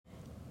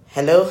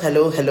Hello,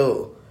 hello,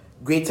 hello,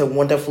 great and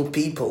wonderful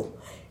people.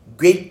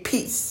 Great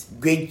peace,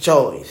 great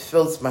joy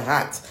fills my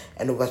heart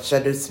and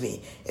overshadows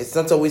me. It's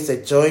not always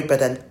a joy,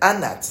 but an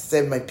honor to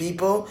serve my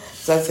people,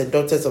 sons and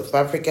daughters of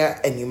Africa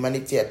and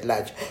humanity at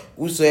large.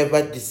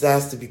 Whosoever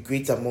desires to be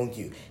great among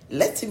you,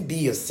 let him be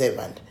your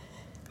servant.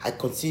 I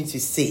continue to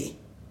say,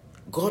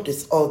 God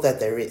is all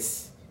that there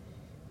is.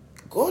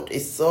 God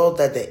is all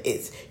that there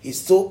is. He's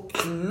so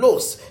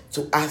close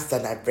to us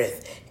than our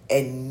breath,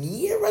 and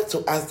nearer to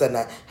us than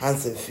our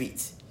hands and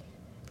feet.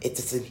 It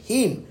is in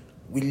Him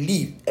we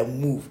live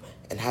and move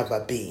and have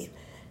our being.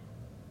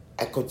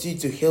 I continue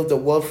to heal the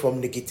world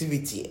from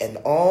negativity and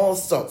all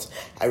sorts.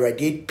 I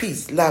radiate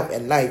peace, love,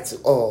 and light to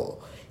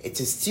all. It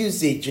is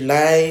Tuesday,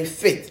 July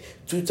 5th,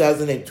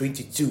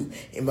 2022.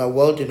 In my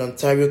world in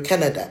Ontario,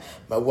 Canada,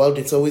 my world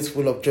is always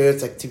full of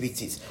joyous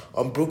activities,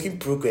 unbroken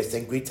progress,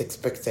 and great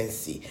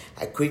expectancy.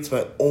 I create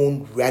my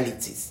own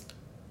realities.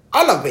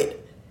 All of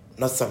it,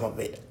 not some of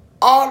it.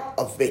 All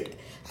of it.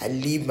 I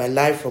live my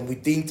life from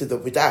within to the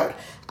without.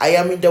 I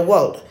am in the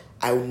world.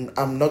 I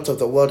am not of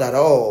the world at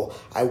all.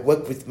 I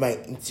work with my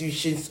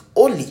intuitions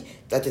only.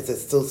 That is a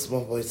still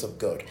small voice of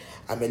God.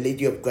 I'm a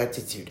lady of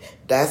gratitude.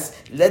 Thus,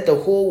 let the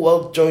whole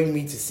world join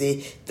me to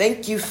say,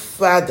 thank you,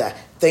 Father.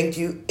 Thank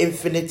you,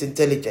 infinite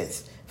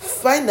intelligence.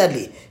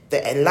 Finally,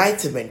 the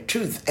enlightenment,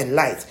 truth, and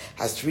light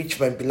has reached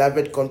my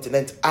beloved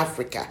continent,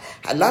 Africa.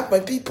 I love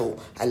my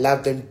people. I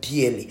love them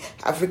dearly.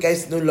 Africa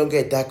is no longer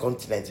a dark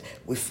continent.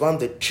 We found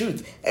the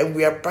truth, and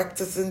we are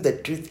practicing the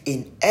truth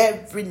in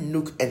every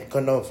nook and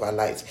corner of our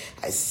lives.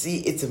 I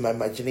see it in my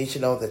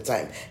imagination all the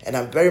time, and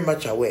I'm very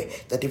much aware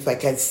that if I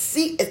can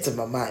see it in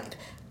my mind,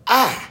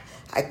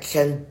 I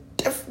can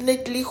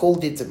definitely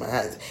hold it in my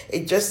hands.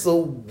 It's just so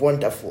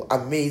wonderful,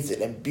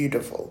 amazing, and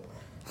beautiful.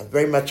 I'm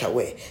very much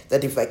aware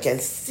that if I can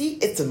see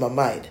it in my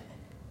mind,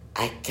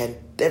 I can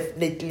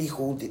definitely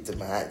hold it in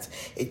my hands.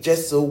 It's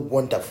just so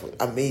wonderful,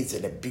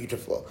 amazing, and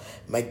beautiful.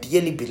 My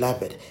dearly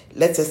beloved,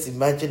 let us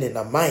imagine in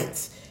our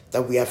minds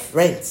that we are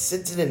friends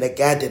sitting in a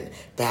garden,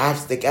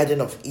 perhaps the Garden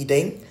of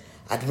Eden,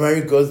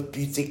 admiring God's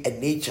beauty and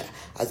nature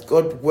as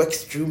God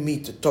works through me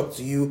to talk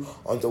to you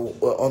on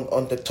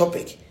the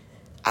topic.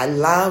 I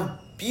love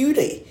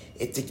beauty.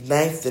 It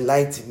ignites the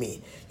light in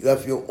me. You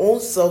have your own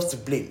self to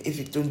blame if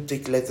you don't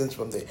take lessons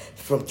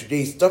from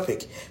today's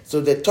topic.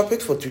 So the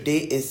topic for today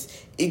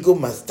is ego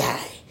must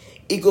die.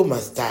 Ego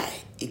must die.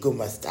 Ego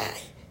must die.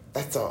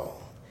 That's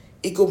all.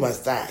 Ego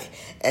must die.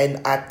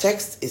 And our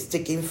text is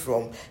taken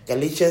from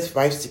Galatians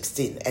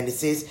 5:16, and it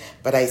says,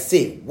 "But I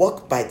say,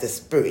 walk by the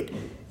Spirit,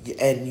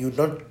 and you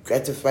not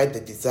gratify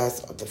the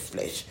desires of the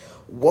flesh."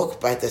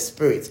 Walk by the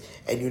Spirit,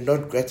 and you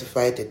not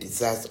gratify the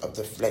desires of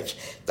the flesh.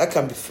 That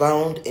can be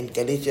found in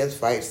Galatians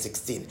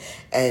 5:16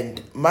 and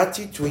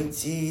Matthew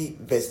 20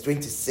 verse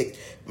 26.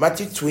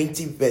 Matthew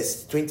 20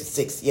 verse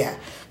 26. Yeah,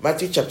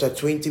 Matthew chapter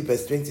 20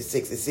 verse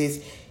 26. It says,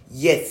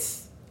 "Yet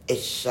it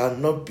shall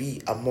not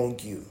be among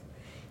you.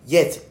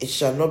 Yet it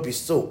shall not be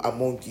so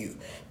among you.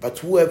 But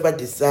whoever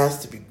desires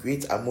to be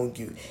great among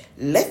you,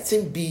 let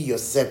him be your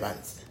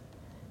servant."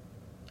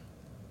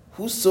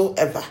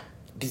 Whosoever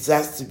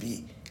desires to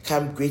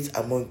become great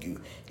among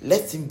you,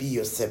 let him be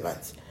your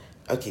servant.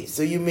 Okay,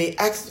 so you may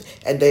ask,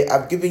 and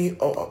I've given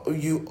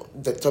you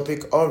the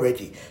topic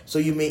already. So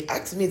you may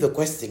ask me the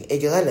question,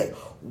 Eagle Helen,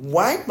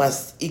 why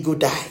must ego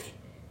die?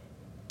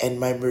 And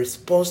my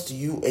response to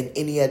you and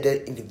any other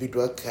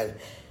individual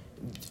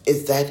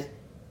is that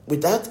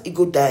without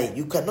ego dying,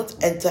 you cannot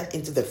enter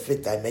into the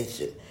fifth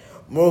dimension.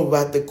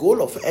 Moreover, the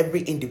goal of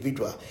every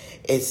individual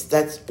is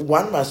that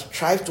one must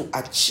strive to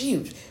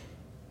achieve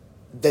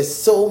the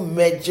soul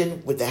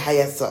merging with the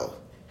higher self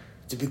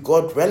to be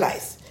God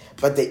realized.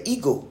 But the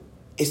ego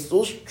is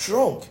so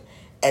strong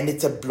and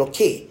it's a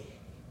blockade.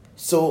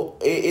 So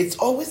it's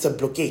always a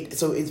blockade.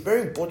 So it's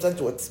very important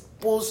to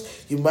expose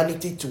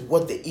humanity to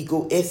what the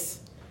ego is,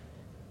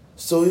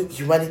 so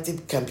humanity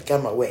can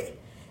become aware.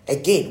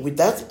 Again,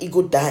 without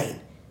ego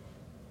dying,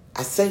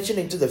 ascension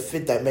into the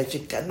fifth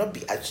dimension cannot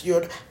be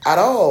assured at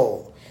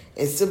all.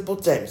 In simple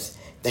terms,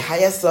 the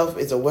higher self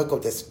is a work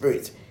of the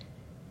Spirit.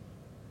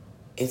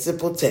 In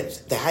simple terms,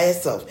 the higher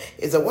self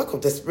is a work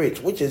of the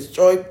Spirit, which is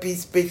joy,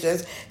 peace,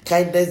 patience,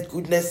 kindness,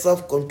 goodness,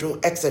 self-control,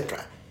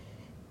 etc.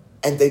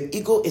 And the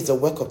ego is a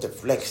work of the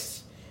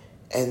flesh.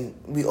 And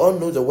we all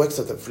know the works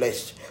of the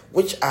flesh,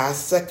 which are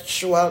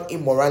sexual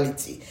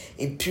immorality,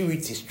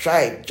 impurity,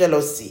 strife,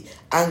 jealousy,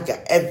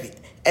 anger,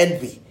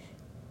 envy,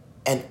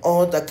 and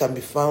all that can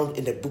be found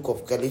in the book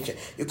of Galatians.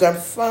 You can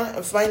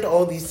find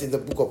all these in the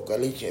book of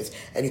Galatians,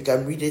 and you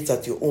can read it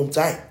at your own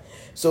time.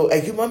 So a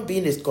human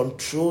being is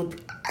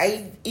controlled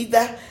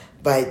either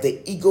by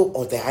the ego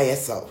or the higher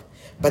self.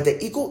 But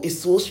the ego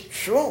is so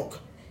strong.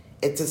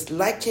 It is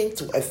likened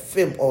to a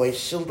film or a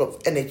shield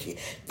of energy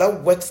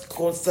that works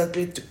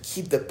constantly to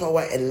keep the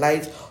power and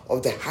light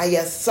of the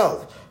higher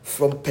self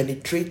from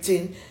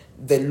penetrating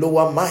the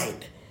lower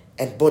mind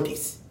and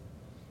bodies.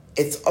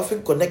 It's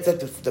often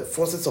connected to the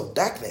forces of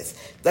darkness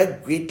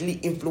that greatly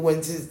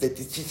influences the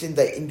decision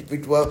the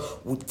individual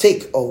will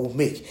take or will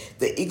make.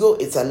 The ego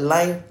is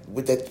aligned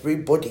with the three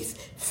bodies,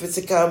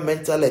 physical,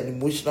 mental, and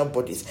emotional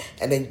bodies,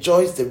 and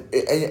enjoys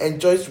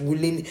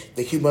ruling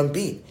the human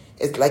being.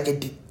 It's like a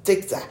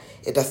dictator.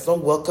 It does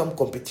not welcome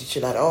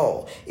competition at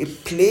all.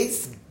 It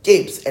plays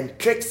games and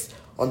tricks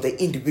on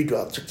the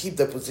individual to keep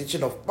the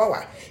position of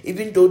power,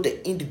 even though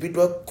the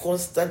individual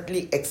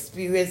constantly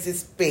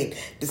experiences pain,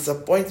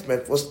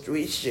 disappointment,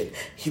 frustration,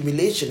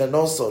 humiliation, and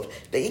all sorts.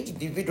 The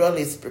individual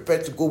is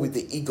prepared to go with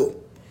the ego.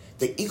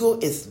 The ego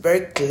is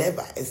very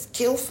clever and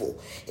skillful.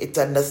 It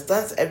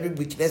understands every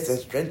weakness and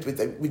strength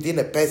within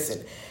a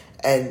person,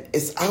 and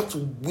is out to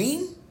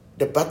win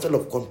the battle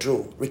of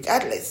control.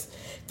 Regardless,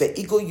 the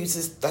ego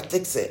uses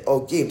tactics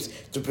or games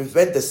to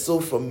prevent the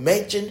soul from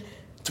merging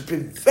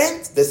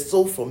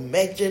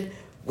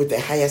with the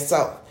higher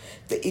self.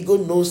 The ego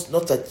knows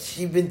not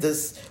achieving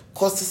this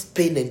causes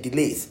pain and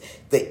delays.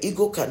 The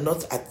ego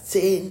cannot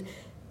attain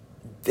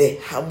the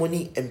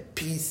harmony and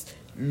peace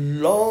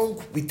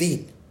long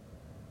within.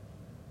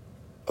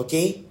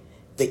 Okay?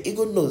 The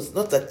ego knows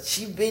not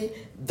achieving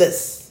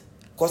this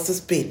causes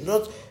pain,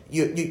 not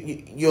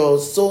your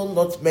soul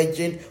not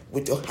merging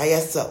with your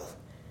higher self.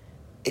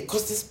 It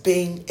causes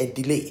pain and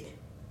delay.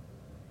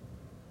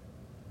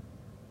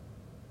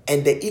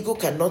 And the ego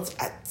cannot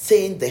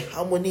attain the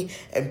harmony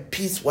and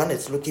peace one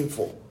is looking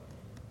for.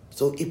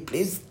 So it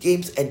plays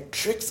games and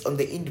tricks on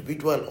the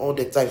individual all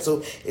the time.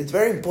 So it's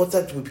very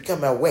important we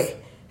become aware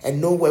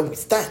and know where we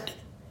stand.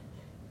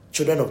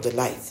 Children of the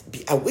light,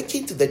 be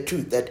awakened to the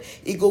truth that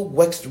ego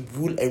works to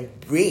rule and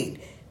reign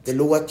the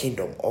lower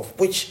kingdom, of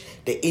which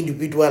the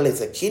individual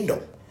is a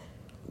kingdom.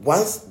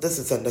 Once this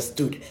is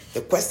understood,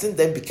 the question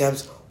then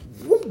becomes,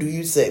 whom do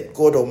you serve,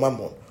 God or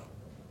Mammon?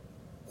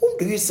 Whom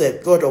do you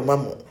serve, God or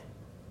Mammon?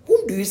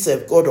 Whom do you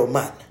serve, God or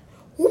man?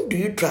 Whom do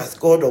you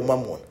trust, God or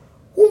Mammon?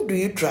 Whom do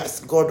you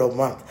trust, God or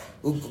man?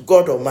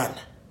 God or man?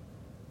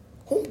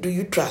 Whom do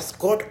you trust,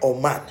 God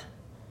or man?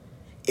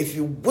 If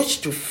you wish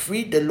to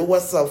free the lower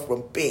self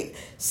from pain,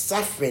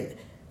 suffering,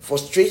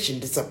 frustration,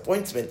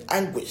 disappointment,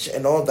 anguish,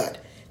 and all that,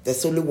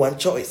 there's only one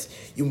choice.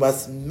 You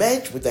must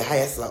merge with the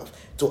higher self.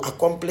 To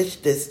accomplish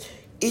this,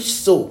 each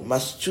soul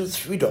must choose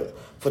freedom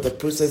for the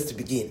process to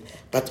begin.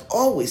 But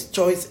always,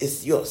 choice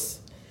is yours.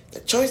 The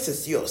choice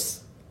is yours.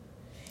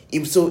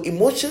 So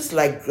emotions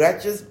like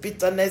grudges,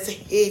 bitterness,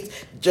 hate,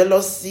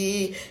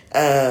 jealousy,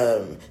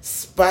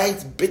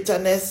 spite,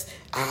 bitterness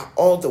are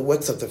all the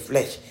works of the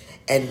flesh.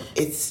 And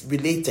it's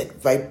related,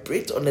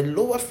 vibrate on a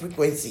lower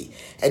frequency,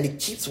 and it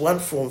keeps one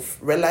from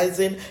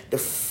realizing the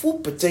full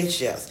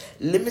potentials,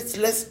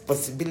 limitless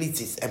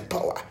possibilities, and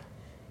power.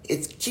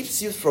 It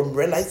keeps you from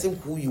realizing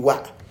who you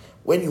are.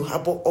 When you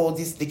harbor all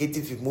these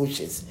negative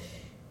emotions,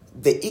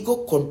 the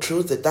ego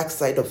controls the dark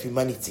side of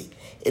humanity.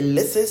 It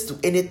listens to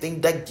anything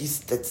that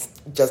gives that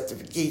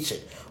justification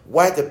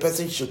why the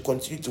person should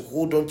continue to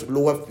hold on to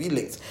lower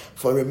feelings.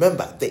 For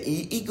remember, the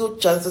ego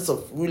chances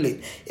of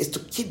ruling is to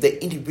keep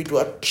the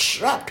individual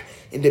trapped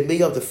in the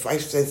maze of the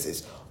five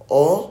senses,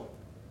 or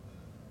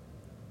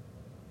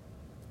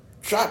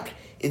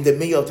in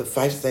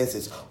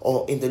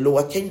the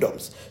lower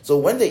kingdoms. So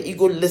when the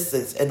ego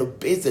listens and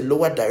obeys the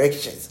lower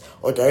directions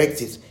or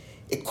directives,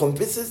 it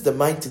convinces the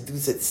mind to do the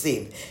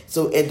same.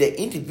 So, and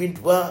the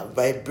individual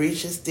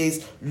vibration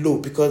stays low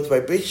because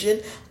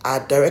vibrations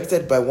are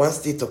directed by one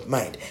state of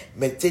mind.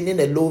 Maintaining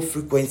a low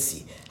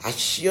frequency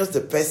assures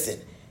that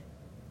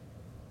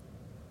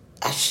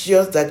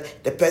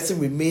the person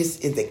remains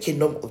in the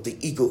kingdom of the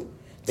ego.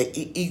 The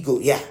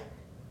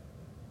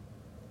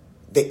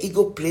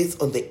ego plays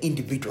on the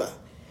individual.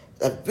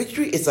 The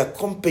victory is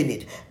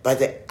accompanied by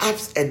the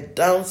ups and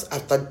downs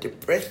after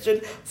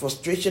depression,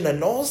 frustration,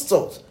 and all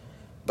sorts.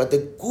 But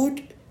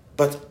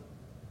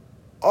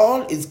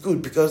all is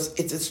good because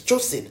it is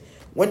chosen.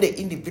 When the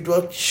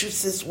individual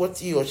chooses what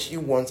he or she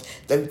wants,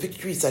 then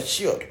victory is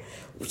assured.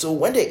 So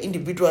when the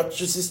individual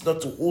chooses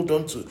not to hold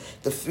on to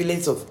the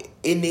feelings of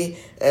any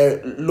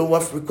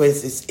lower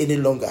frequencies any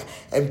longer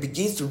and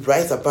begins to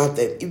rise above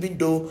them, even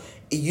though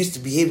it used to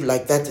behave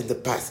like that in the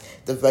past,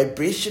 the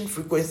vibration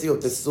frequency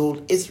of the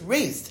soul is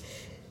raised.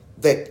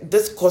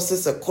 This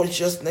causes a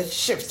consciousness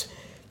shift.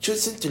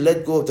 Choosing to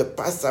let go of the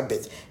past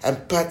habits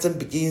and pattern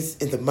begins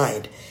in the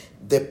mind.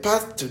 The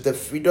path to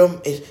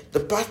freedom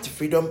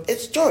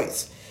is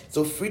choice.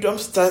 So freedom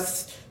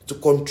starts to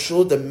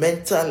control the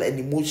mental and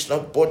emotional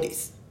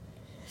bodies.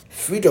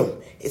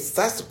 It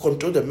starts to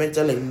control the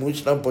mental and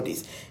emotional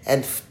bodies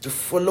and to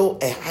follow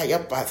a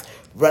higher path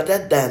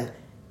rather than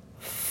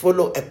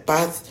follow a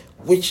path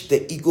which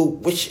the ego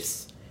wishes.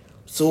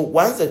 So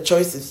once the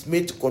choice is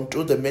made to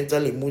control the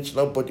mental and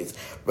emotional bodies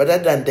rather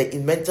than the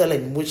mental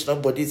and emotional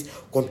bodies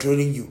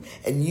controlling you,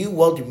 a new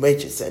world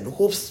emerges and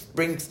hope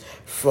springs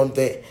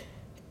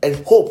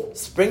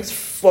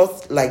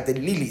forth like the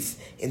lilies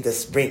in the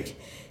spring.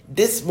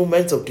 This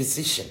moment of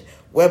decision,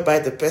 whereby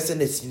the person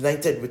is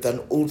united with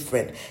an old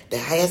friend, the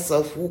higher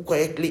self who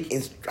quietly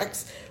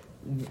instructs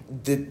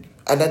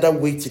another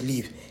way to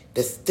live,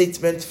 the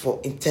statement for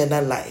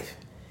eternal life.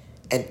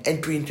 and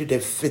entry into the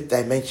fifth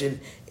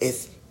dimension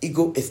is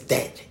ego is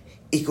dead.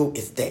 Ego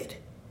is dead.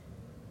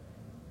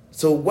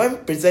 So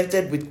when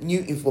presented with new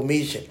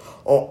information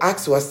or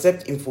asked to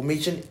accept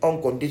information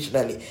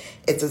unconditionally,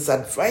 it is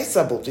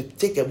advisable to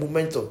take a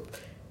moment of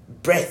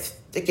breath,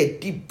 take a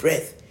deep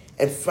breath,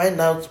 and find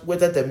out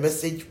whether the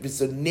message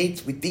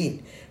resonates with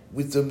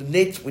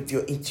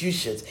your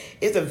intuitions.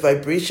 If the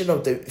vibration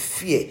of the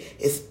fear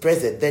is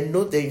present, then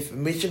know the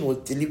information was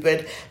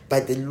delivered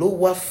by the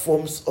lower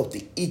forms of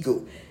the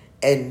ego,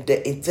 and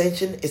the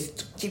intention is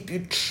to keep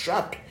you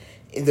trapped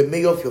in the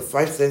mayor of your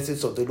five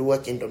senses of the lower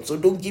kingdom. So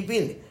don't give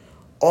in.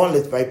 All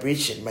is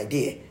vibration, my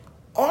dear.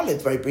 All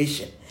is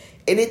vibration.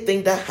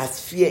 Anything that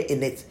has fear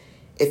in it,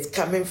 it's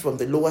coming from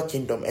the lower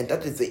kingdom, and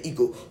that is the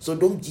ego. So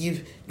don't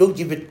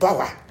give it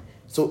power.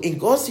 So in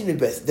God's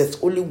universe, there's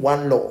only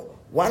one law,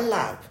 one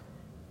love.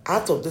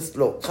 Out of this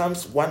law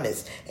comes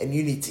oneness and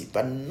unity,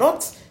 but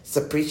not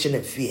separation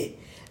and fear.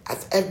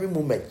 At every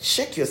moment,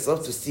 check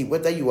yourself to see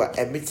whether you are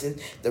emitting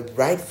the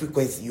right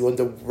frequency, you're on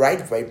the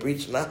right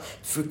vibrational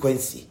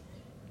frequency.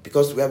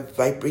 Because we are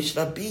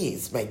vibrational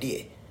beings, my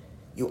dear.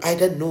 You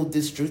either know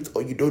this truth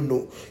or you don't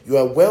know. You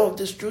are aware of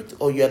this truth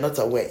or you are not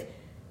aware.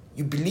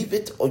 You believe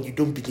it or you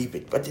don't believe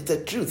it. But it's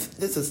the truth.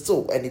 This is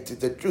so, and it is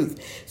the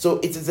truth. So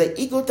it is the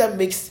ego that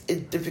makes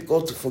it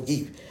difficult to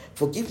forgive.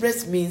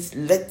 Forgiveness means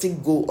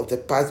letting go of the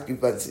past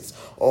grievances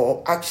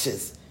or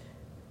actions.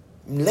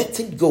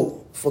 Letting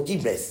go.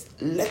 Forgiveness.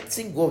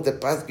 Letting go of the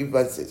past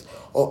grievances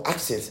or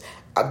actions.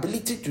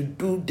 Ability to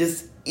do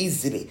this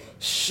easily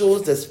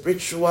shows the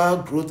spiritual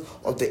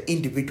growth of the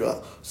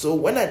individual. So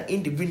when an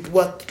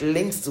individual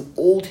clings to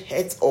old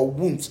hurts or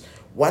wounds,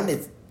 one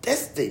is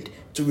destined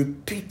to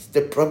repeat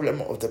the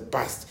problem of the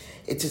past.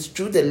 It is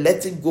through the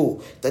letting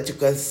go that you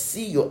can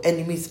see your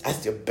enemies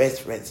as your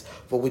best friends.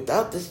 For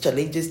without these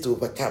challenges to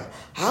overcome,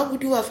 how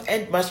would you have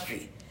earned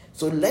mastery?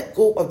 So let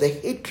go of the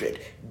hatred,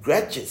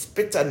 grudges,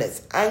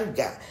 bitterness,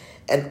 anger,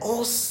 and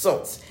all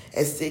sorts,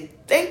 and say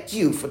thank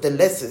you for the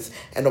lessons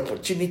and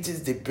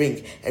opportunities they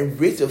bring, and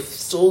raise your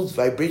soul's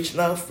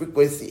vibrational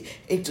frequency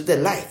into the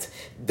light.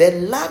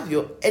 Then love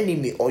your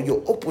enemy or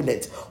your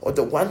opponent or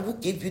the one who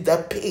gave you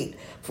that pain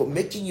for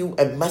making you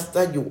a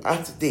master you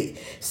are today.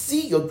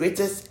 See your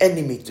greatest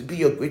enemy to be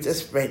your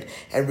greatest friend,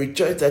 and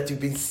rejoice that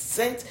you've been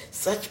sent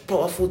such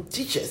powerful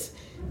teachers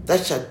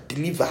that shall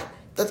deliver,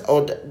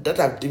 that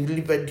have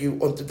delivered you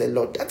unto the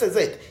Lord. That is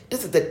it.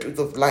 This is the truth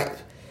of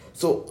life.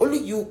 So only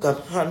you can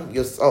harm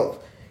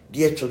yourself,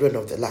 dear children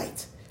of the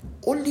light.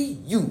 Only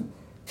you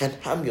can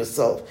harm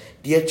yourself,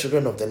 dear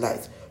children of the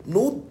light.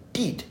 No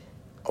deed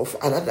of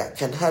another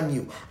can harm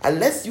you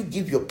unless you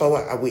give your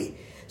power away.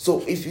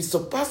 So if you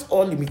surpass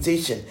all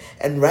limitation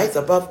and rise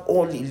above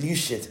all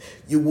illusions,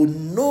 you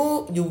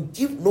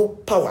give no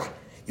power.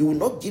 You will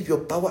not give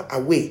your power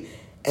away,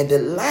 and the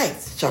light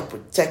shall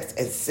protect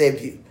and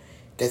serve you.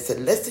 There's a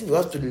lesson you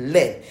have to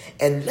learn,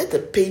 and let the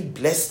pain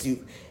bless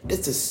you.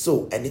 This is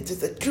so, and it is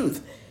the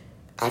truth.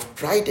 I've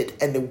tried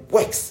it, and it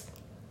works.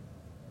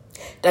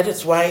 That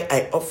is why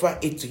I offer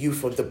it to you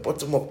from the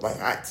bottom of my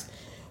heart.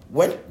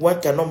 When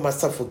one cannot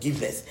master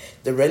forgiveness,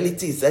 the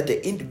reality is that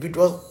the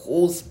individual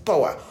holds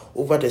power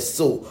over the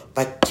soul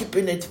by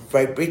keeping it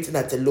vibrating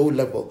at a low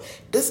level.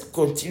 This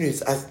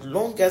continues as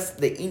long as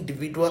the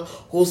individual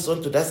holds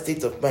on to that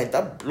state of mind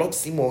that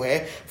blocks him or her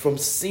from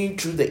seeing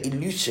through the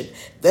illusion.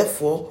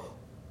 Therefore,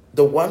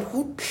 the one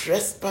who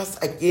trespasses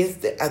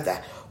against the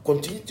other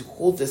continues to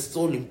hold the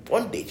soul in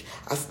bondage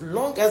as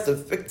long as the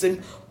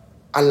victim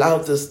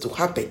allows this to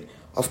happen.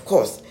 Of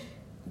course,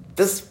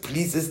 this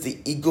pleases the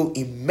ego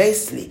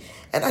immensely,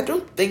 and I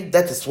don't think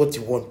that is what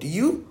you want. Do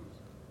you?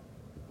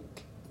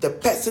 The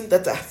person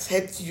that has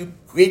hurt you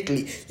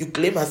greatly, you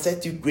claim has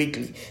hurt you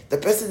greatly, the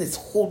person is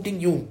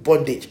holding you in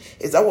bondage.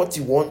 Is that what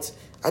you want?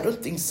 I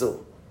don't think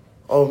so.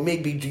 Or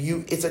maybe do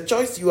you? It's a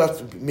choice you have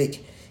to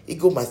make.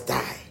 Ego must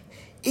die.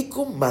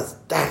 Ego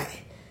must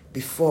die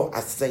before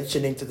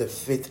ascension into the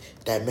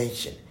fifth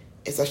dimension.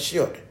 It's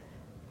assured.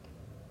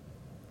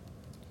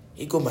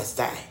 Ego must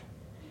die.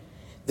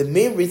 The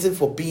main reason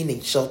for being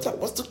in shelter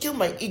was to kill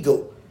my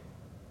ego.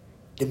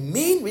 The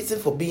main reason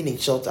for being in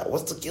shelter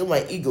was to kill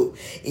my ego.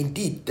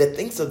 Indeed, the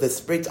things of the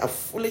spirit are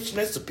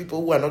foolishness to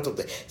people who are not of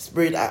the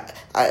spirit.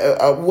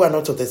 Who are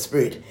not of the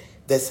spirit.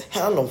 There's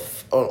hell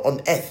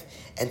on earth,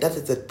 and that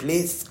is a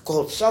place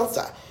called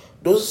shelter.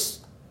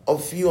 Those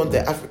of you on the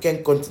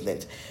African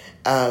continent,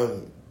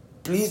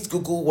 please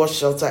Google what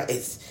shelter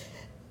is.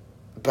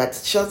 But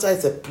shelter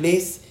is a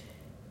place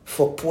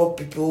for poor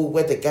people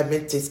where the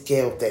government takes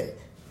care of them.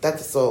 That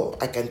is all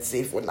I can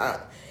say for now.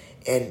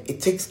 And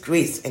it takes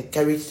grace and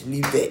courage to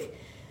live there.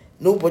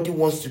 Nobody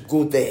wants to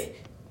go there,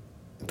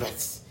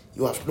 but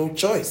you have no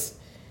choice.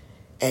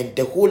 And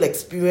the whole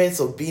experience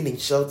of being in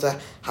shelter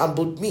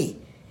humbled me.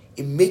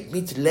 It made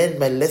me to learn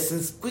my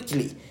lessons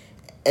quickly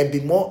and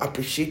be more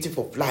appreciative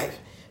of life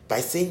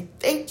by saying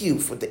thank you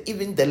for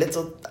even the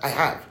little I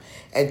have,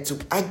 and to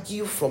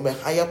argue from a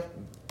higher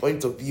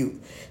point of view.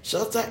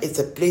 Shelter is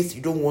a place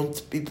you don't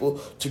want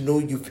people to know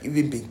you've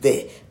even been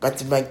there.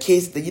 But in my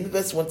case, the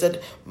universe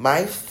wanted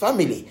my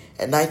family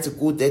and I to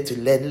go there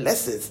to learn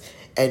lessons.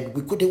 And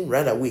we couldn't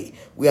run away.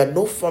 We had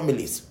no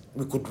families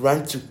we could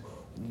run to.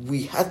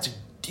 We had to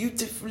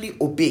dutifully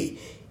obey.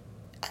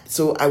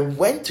 So I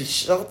went to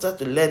shelter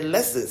to learn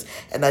lessons,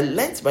 and I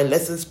learned my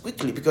lessons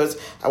quickly because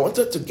I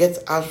wanted to get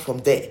out from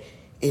there.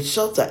 In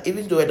shelter,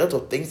 even though a lot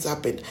of things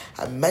happened,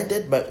 I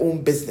minded my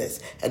own business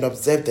and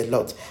observed a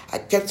lot. I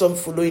kept on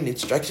following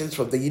instructions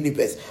from the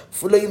universe,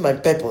 following my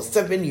purpose,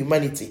 serving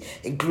humanity,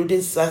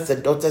 including sons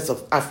and daughters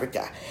of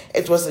Africa.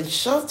 It was in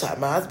shelter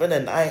my husband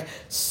and I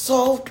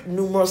solved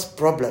numerous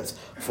problems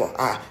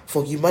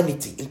for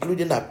humanity,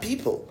 including our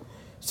people.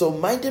 So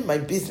minding my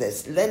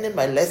business, learning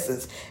my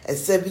lessons, and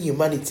serving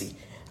humanity,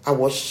 I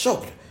was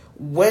shocked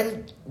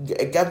when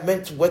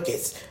government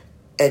workers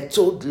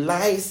told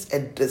lies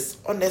and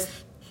dishonest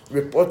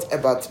report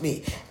about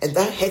me, and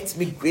that hurts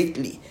me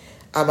greatly.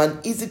 I'm an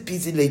easy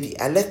peasy lady.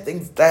 I let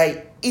things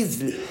die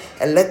easily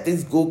and let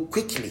things go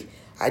quickly.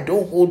 I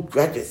don't hold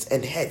grudges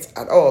and hurt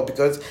at all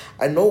because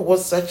I know what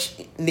such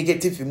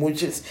negative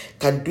emotions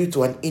can do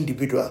to an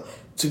individual.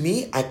 To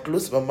me, I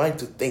close my mind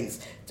to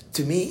things.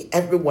 To me,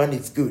 everyone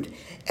is good,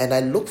 and I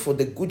look for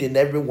the good in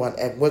everyone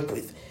I work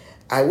with.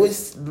 I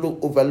always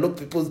overlook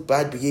people's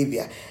bad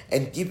behavior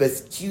and give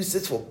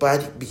excuses for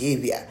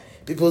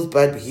people's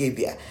bad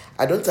behavior.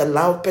 I don't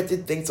allow petty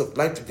things of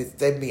life to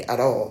disturb me at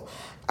all.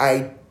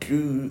 I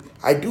do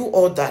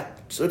all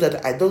that so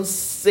that I don't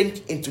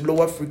sink into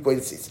lower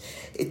frequencies.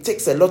 It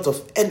takes a lot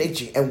of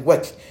energy and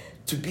work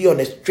to be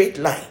on a straight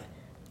line.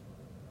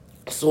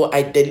 So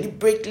I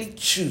deliberately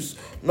choose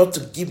not to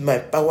give my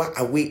power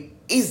away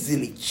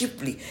easily,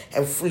 cheaply,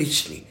 and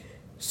foolishly.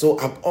 So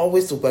I'm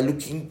always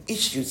overlooking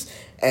issues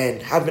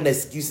and having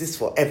excuses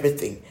for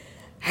everything.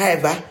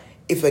 However,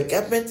 if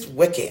government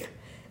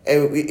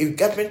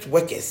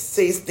worker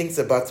says things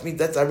about me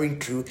that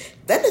aren't true,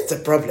 then it's a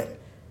problem.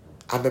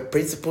 I'm a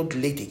principled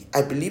lady.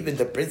 I believe in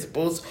the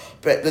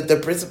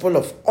principle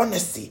of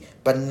honesty,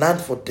 but none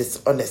for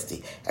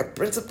dishonesty. A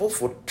principle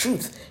for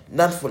truth,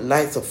 none for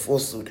lies or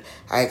falsehood.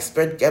 I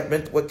expect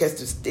government workers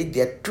to state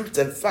their truth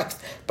and facts,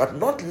 but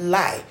not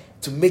lie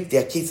to make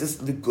their cases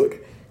look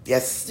good. There are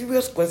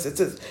serious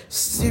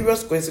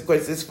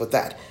consequences for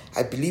that.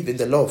 I believe in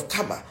the law of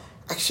karma,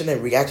 action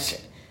and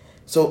reaction.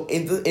 So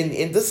in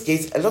this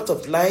case, a lot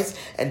of lies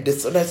and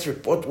dishonest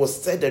report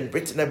was said and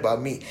written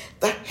about me.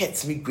 That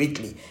hurts me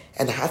greatly,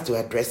 and I had to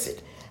address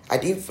it. I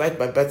didn't fight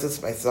my battles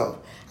myself.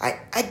 I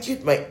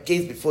argued my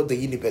case before the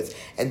universe,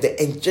 and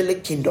the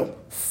angelic kingdom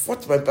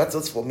fought my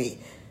battles for me.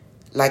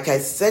 Like I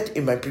said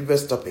in my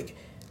previous topic,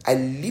 I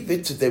leave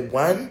it to the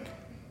one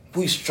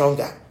who is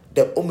stronger,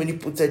 the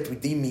omnipotent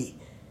within me,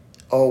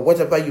 or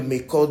whatever you may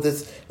call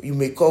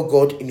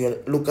God in your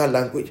local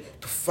language,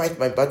 to fight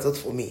my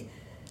battles for me.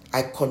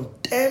 I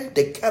condemn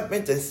the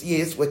government and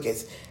CAS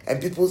workers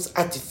and people's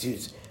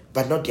attitudes,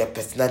 but not their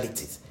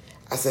personalities.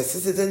 As a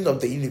citizen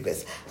of the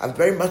universe, I'm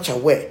very much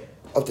aware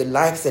of the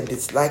likes and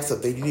dislikes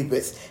of the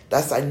universe.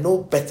 Thus, I know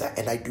better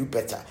and I do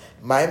better.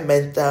 My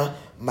mentor,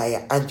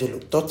 Maya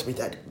Angelou, taught me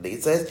that.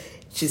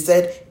 She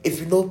said, if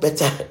you know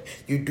better,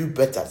 you do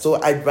better. So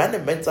I ran a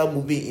mental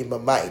movie in my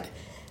mind.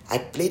 I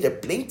played a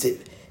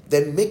plaintiff,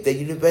 then make the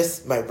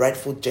universe my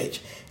rightful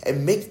judge,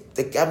 and make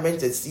the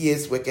government and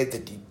CAS workers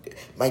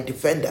my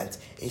defendant.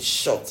 In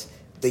short,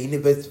 the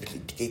universe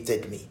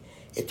vindicated me.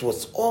 It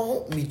was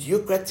all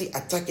mediocrity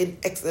attacking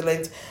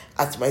excellence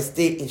at my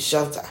stay in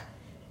shelter.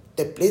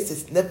 The place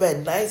is never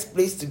a nice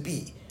place to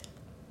be,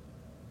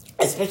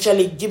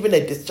 especially given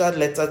a discharge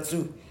letter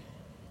too.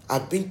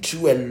 I've been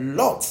through a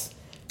lot.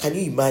 Can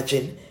you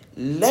imagine?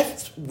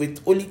 Left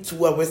with only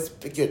 2 hours to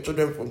pick your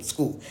children from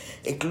school,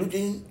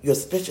 including your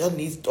special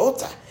needs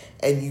daughter,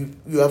 and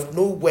you have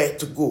nowhere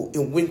to go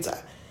in winter.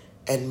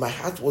 And my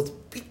heart was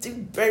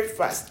beating very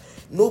fast.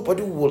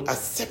 Nobody will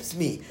accept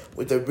me,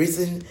 with the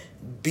reason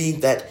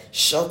being that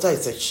shelter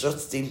is a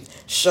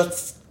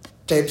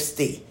short-term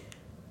stay.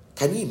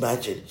 Can you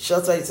imagine?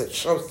 Shelter is a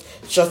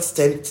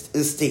short-term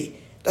stay.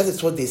 That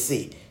is what they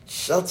say.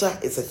 Shelter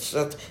is a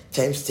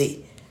short-term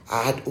stay.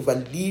 I had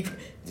overlived.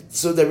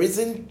 So the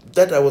reason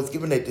that I was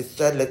given a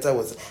discharge letter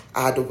was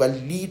I had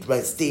overlived my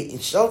stay in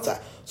shelter,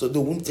 so they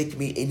won't take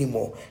me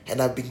anymore.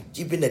 And I've been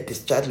given a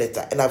discharge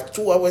letter, and I have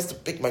 2 hours to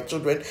pick my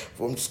children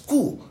from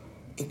school,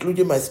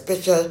 including my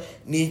special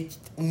needs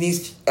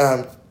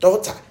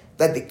daughter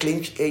that they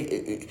claimed.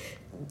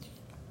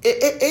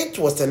 It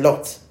was a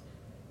lot.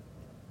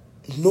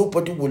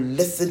 Nobody will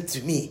listen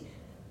to me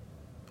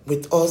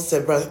with all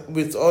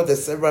the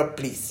several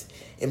pleas.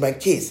 In my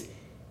case,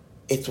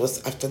 it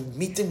was after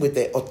meeting with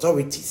the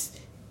authorities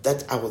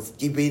that I was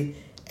given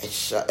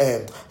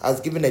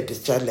a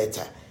discharge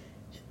letter.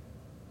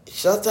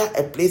 Shelter,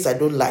 a place I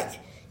don't like,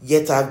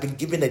 yet I have been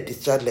given a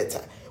discharge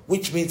letter,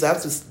 which means I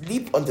have to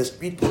sleep on the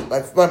street with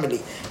my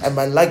family and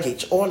my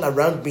luggage all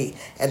around me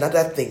and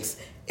other things.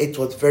 It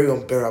was very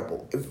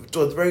unbearable. It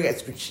was very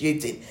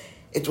excruciating.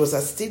 It was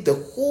as if the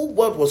whole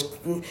world was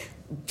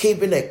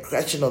caving and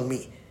crashing on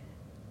me.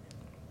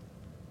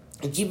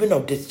 Giving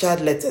of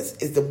discharge letters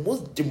is the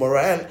most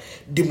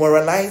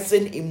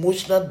demoralizing,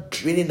 emotional,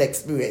 draining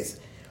experience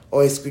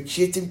or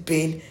excruciating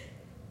pain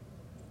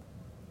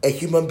a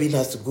human being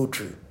has to go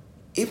through.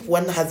 If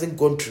one hasn't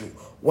gone through,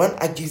 one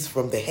argues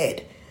from the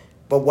head,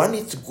 but one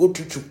needs to go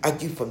through to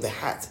argue from the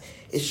heart.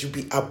 It should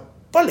be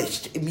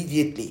abolished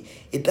immediately.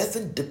 It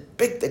doesn't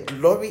depict the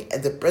glory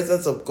and the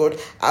presence of God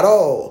at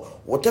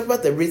all. Whatever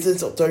the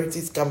reasons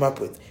authorities come up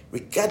with,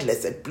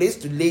 regardless, a place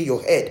to lay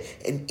your head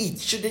and eat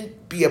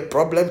shouldn't be a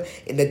problem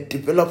in a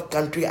developed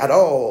country at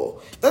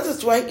all. That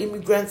is why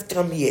immigrants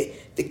come here.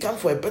 They come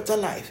for a better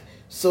life.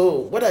 So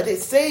what are they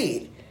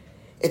saying?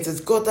 It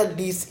is God that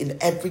lives in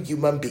every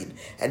human being,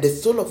 and the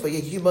soul of a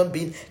human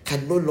being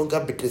can no longer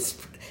be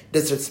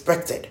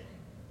disrespected.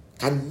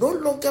 Can no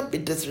longer be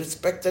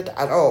disrespected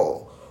at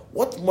all.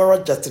 What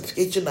moral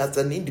justification has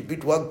an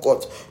individual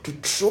got to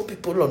throw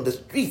people on the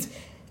street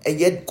and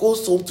yet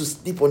goes home to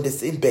sleep on the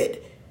same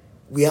bed?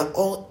 We are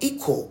all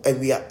equal and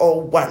we are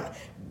all one,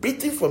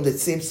 breathing from the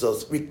same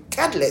source.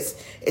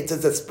 Regardless, it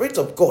is the Spirit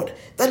of God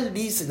that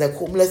lives in a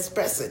homeless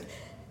person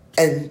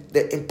and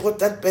the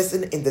important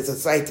person in the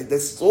society, the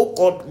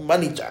so-called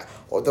manager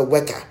or the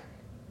worker.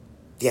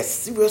 There are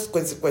serious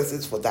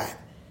consequences for that,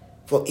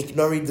 for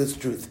ignoring this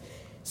truth.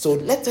 So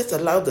let us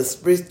allow the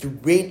Spirit to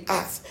reign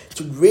us,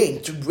 to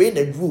reign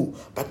and rule,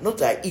 but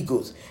not our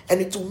egos.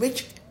 And it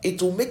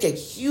will make a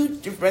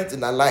huge difference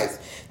in our lives.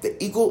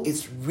 The ego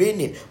is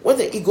reigning. When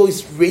the ego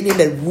is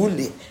reigning and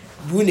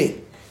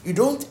ruling, you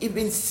don't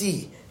even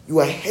see you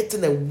are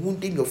hurting and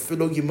wounding your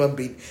fellow human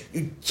being.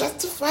 You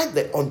justify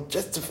the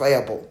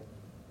unjustifiable.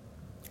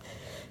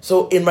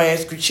 So in my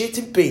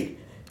excruciating pain,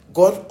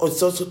 God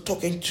was also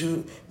talking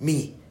to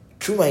me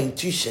through my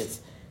intuitions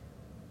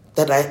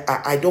that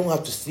I don't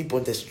have to sleep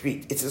on the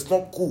street. It is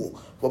not cool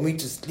for me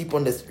to sleep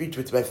on the street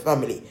with my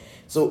family.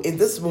 So in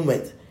this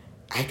moment,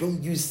 I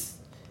don't use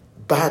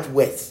bad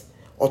words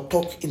or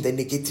talk in the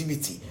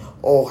negativity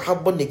or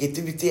harbor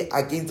negativity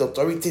against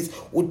authorities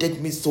who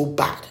did me so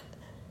bad.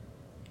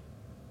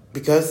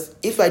 Because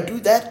if I do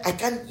that, I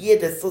can't hear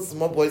the so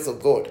small voice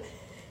of God.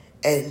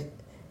 And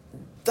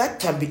that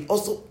can be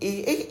also,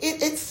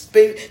 it's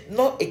pain.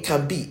 No, it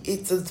can be.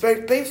 It's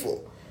very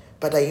painful.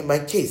 But in my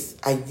case,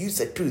 I use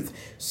the truth.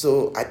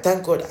 So I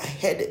thank God I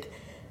heard it.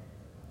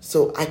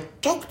 So I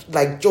talked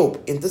like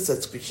Job in this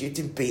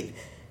excruciating pain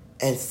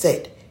and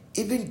said,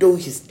 even though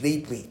he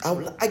slayed me, I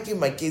will argue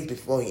my case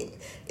before him.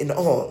 In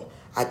all,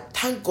 I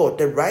thank God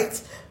the right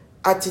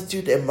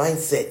attitude and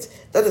mindset.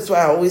 That is why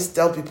I always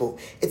tell people,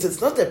 it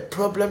is not the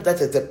problem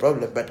that is the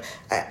problem, but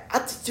an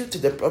attitude to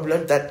the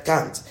problem that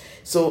counts.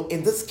 So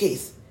in this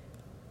case,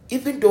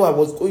 even though I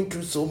was going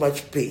through so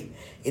much pain,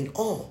 in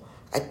all,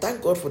 I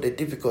thank God for the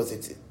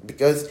difficulty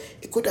because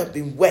it could have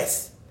been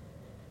worse.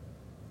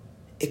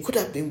 It could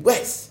have been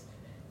worse.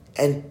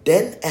 And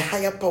then a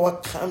higher power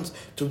comes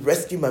to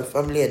rescue my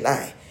family and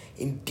I.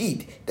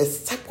 Indeed, the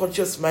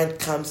subconscious mind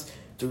comes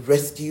to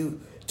rescue,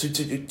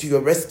 to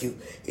your rescue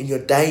in your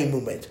dying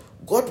moment.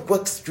 God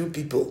works through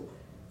people.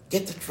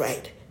 Get it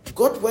right.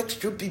 God works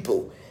through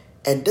people.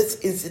 And this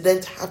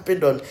incident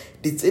happened on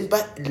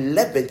December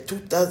 11,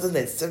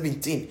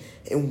 2017,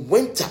 in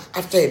winter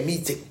after a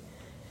meeting.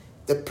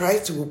 The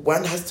price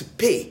one has to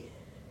pay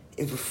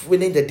in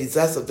fulfilling the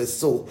desires of the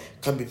soul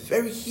can be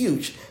very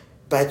huge.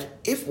 But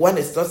if one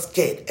is not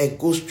scared and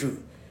goes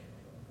through,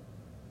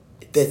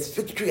 there's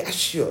victory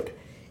assured.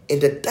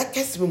 In the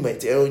darkest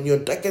moment, or in your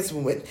darkest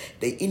moment,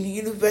 the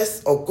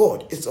universe or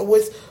God is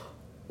always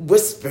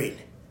whispering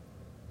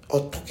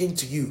or talking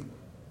to you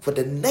for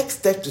the next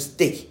step to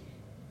take.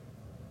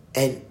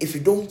 And if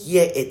you don't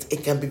hear it,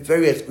 it can be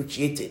very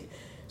excruciating.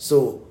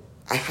 So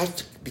I have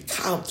to be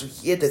calm to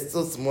hear the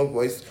still small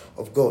voice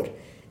of God.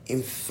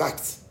 In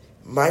fact,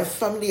 my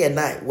family and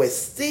I were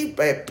saved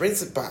by a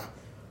principal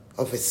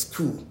of a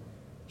school.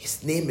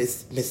 His name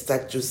is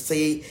Mr.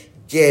 Jose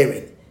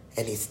Garen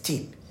and his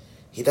team.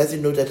 He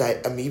doesn't know that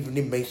I am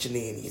even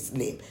mentioning his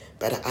name,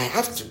 but I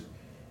have to.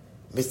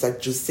 Mr.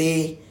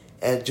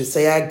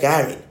 Josiah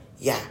Garen,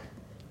 yeah,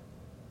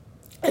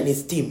 and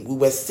his team. We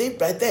were saved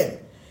by them.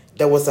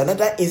 There was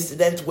another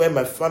incident where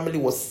my family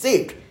was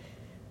saved.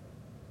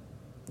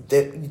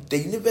 The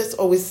universe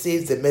always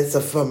saves the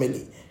Mensah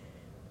family.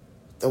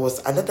 There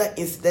was another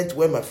incident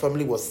where my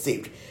family was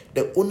saved.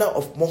 The owner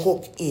of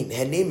Mohawk Inn,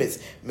 her name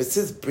is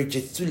Mrs.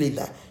 Bridget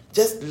Sulina,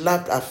 just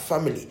loved our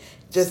family,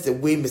 just the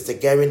way Mr.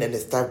 Garen and the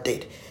staff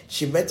did.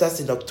 She met us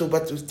in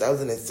October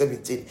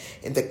 2017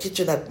 in the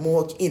kitchen at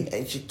Mohawk Inn,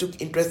 and she took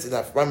interest in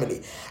our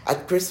family.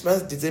 At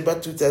Christmas, December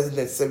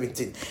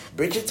 2017,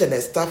 Bridget and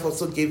her staff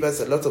also gave us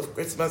a lot of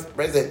Christmas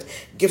presents,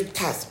 gift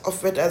cards,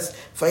 offered us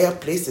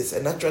fireplaces,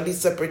 and actually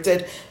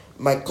separated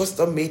my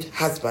custom-made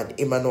husband,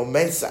 Emmanuel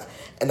Mensah,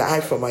 and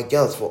I from our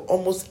girls for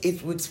almost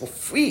 8 weeks for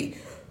free.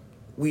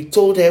 We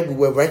told her we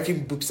were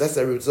writing books as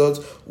a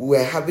result. We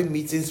were having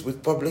meetings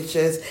with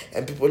publishers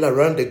and people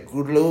around the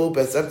globe,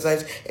 and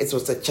sometimes it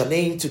was a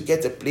challenge to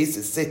get a place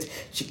to sit.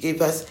 She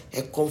gave us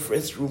a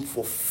conference room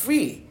for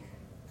free.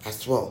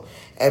 as well.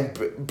 And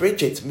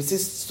Bridget,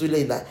 Mrs.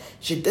 Sulena,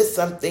 she did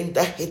something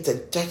that hit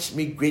and touched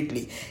me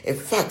greatly. In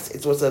fact,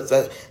 it was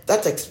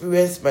that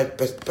experience, my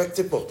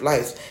perspective of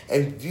life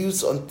and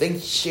views on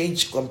things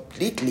changed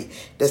completely.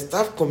 The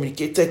staff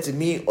communicated to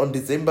me on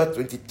December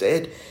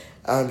 23rd,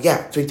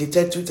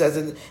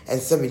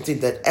 2017,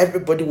 that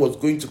everybody was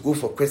going to go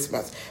for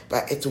Christmas,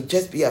 but it would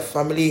just be a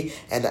family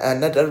and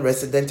another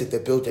resident in the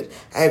building.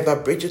 However,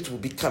 Bridget will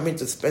be coming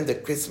to spend the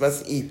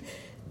Christmas Eve,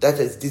 that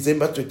is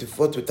December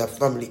 24th, with her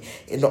family,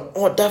 in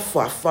order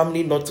for her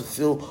family not to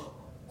feel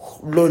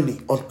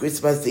lonely on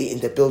Christmas Day in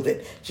the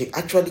building. She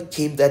actually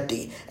came that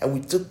day and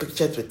we took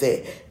pictures with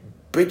her.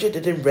 Bridget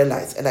didn't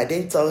realize, and I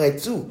didn't tell her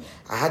too.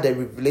 I had a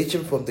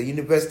revelation from the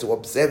universe to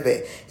observe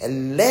her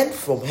and learn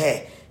from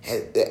her,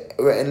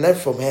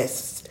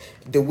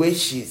 the way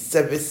she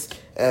service,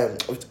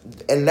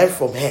 and learn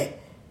from her.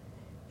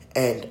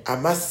 And I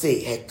must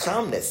say, her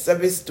calmness,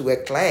 service to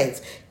her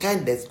clients,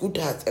 kindness, good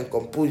heart, and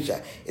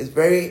composure is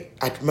very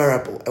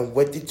admirable and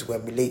worthy to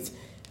emulate.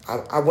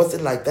 I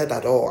wasn't like that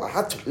at all. I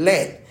had to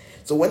learn.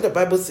 So when the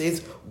Bible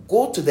says,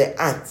 go to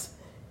the ant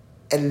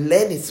and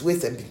learn his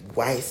ways and be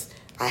wise,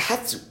 I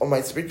had to, on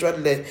my spiritual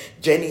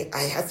journey,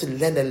 I had to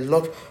learn a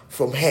lot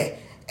from her.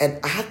 And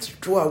I had to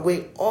throw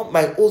away all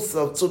my old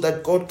self so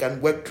that God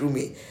can work through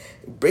me.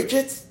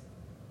 Bridget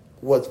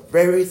was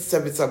very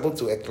serviceable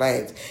to her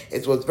clients.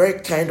 It was very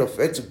kind of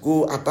her to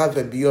go above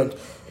and beyond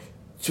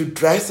to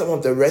drive some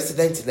of the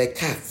residents in her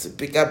cars to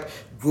pick up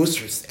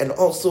groceries and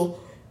also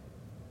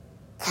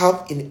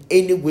help in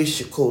any way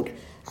she could.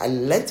 I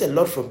learned a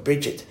lot from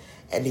Bridget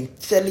and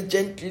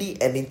intelligently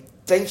and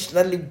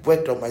intentionally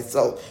worked on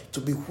myself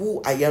to be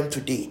who I am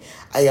today.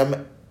 I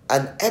am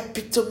an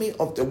epitome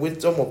of the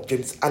wisdom of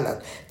James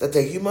Allen, that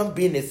a human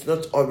being is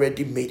not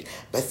already made,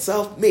 but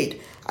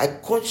self-made. I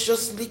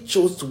consciously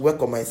chose to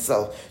work on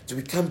myself to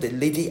become the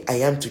lady I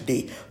am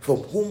today, from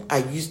whom I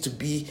used to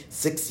be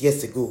 6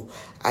 years ago.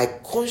 I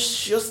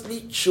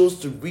consciously chose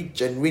to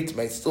regenerate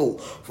my soul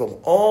from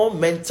all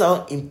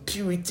mental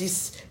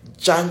impurities,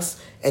 junks,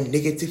 and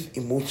negative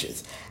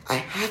emotions. I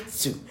had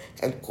to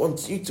and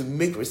continue to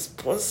make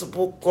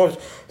responsible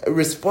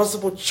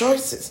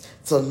choices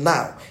till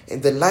now.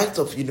 In the light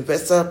of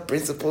universal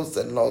principles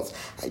and laws,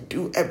 I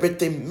do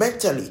everything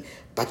mentally,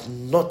 but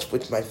not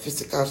with my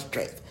physical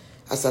strength.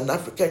 As an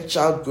African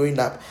child growing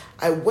up,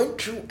 I went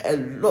through a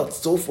lot.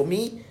 So for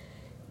me,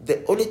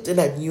 the only thing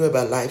I knew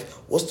about life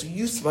was to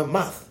use my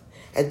mouth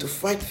and to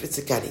fight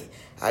physically.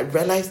 I now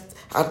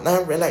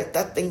realized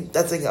that thing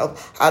doesn't help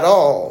at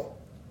all.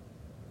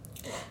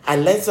 I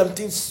learned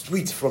something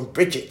sweet from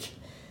Bridget.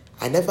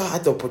 I never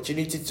had the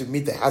opportunity to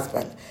meet the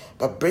husband,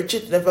 but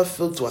Bridget never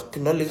failed to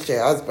acknowledge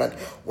her husband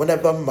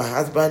whenever my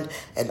husband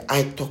and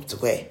I talked to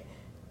her.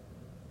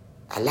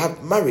 I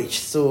love marriage,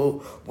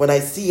 so when I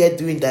see her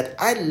doing that,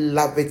 I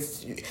love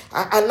it.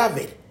 I love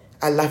it.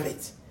 I love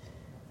it.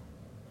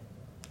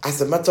 As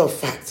a matter of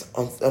fact,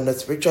 on a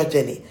spiritual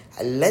journey,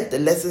 I learned the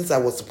lessons I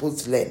was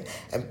supposed to learn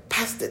and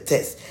passed the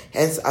test.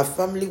 Hence, our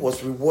family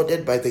was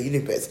rewarded by the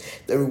universe.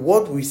 The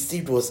reward we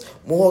received was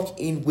Mohawk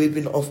in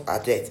waiving off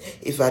our debt.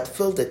 If I had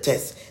failed the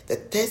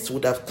test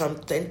would have come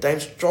 10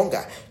 times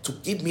stronger to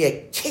give me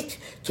a kick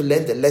to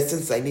learn the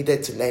lessons I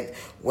needed to learn.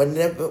 When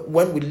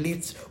we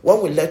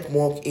left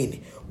Mohawk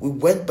in, we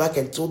went back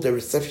and told the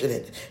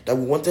receptionist that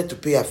we wanted to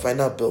pay our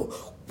final bill,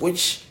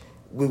 which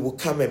we will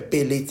come and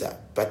pay later.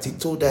 But he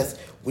told us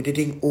we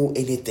didn't owe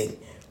anything.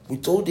 We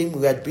told him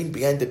we had been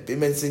behind the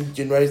payments since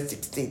January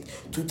 16,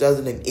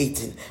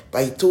 2018.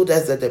 But he told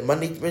us that the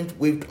management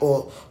waived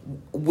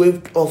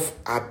off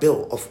our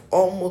bill.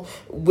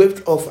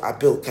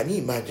 Can you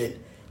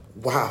imagine?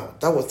 Wow,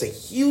 that was a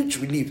huge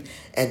relief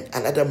and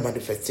another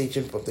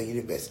manifestation from the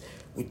universe.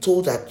 We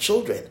told our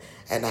children,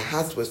 and our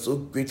hearts were so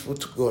grateful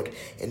to God.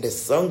 In the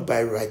song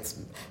by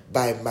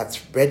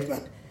Matt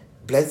Redman,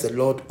 "Bless the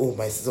Lord, O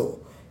my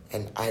soul."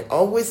 And I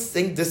always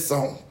sing this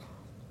song.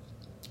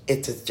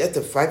 It is just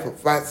the 5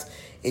 of us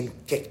in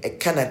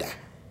Canada.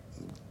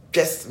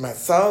 Just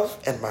myself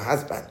and my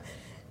husband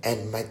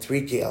and my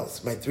 3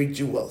 girls, my 3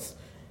 jewels.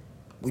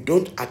 We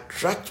don't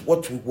attract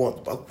what we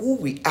want, but who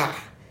we are.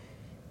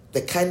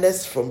 The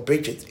kindness from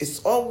Bridget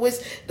is always,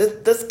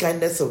 this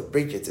kindness of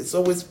Bridget is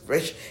always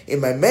fresh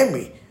in my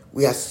memory.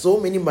 We have so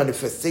many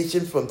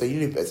manifestations from the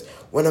universe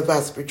whenever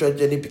our spiritual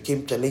journey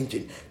became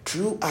challenging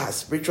through our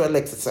spiritual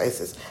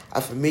exercises,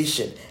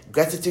 affirmation,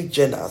 gratitude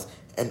journals,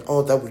 and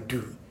all that we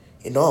do.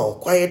 In all,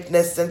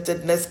 quietness,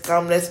 centeredness,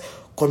 calmness,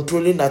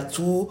 controlling our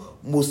 2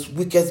 most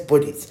weakest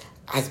bodies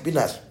has been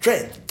our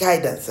strength,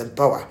 guidance, and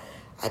power.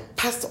 I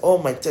passed all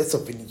my tests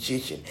of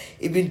initiation,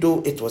 even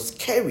though it was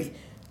scary.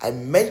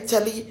 I'm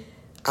mentally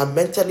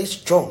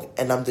strong,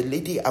 and I'm the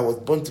lady I was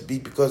born to be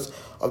because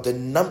of the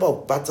number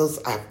of battles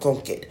I've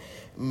conquered.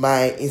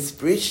 My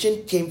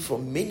inspiration came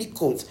from many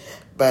quotes,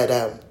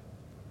 but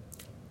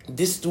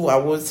these 2 are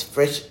always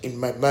fresh in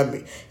my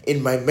memory.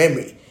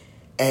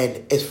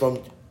 And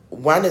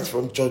one is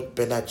from George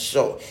Bernard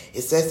Shaw.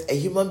 It says, a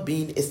human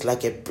being is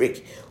like a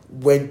brick.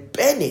 When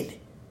burning,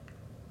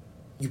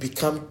 you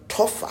become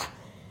tougher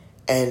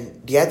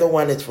And the other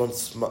one is from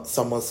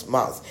Someone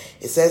Smiles.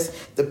 It says,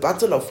 the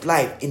battle of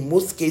life in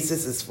most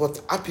cases is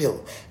fought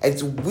uphill, and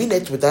to win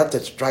it without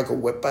a struggle,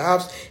 where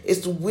perhaps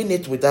is to win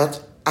it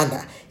without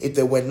honor. If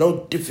there were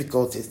no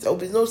difficulties, there would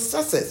be no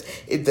success.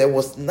 If there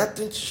was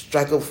nothing to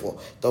struggle for,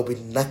 there would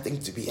be nothing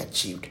to be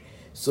achieved.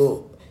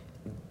 So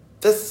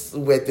this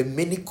were the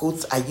many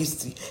quotes I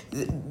used to.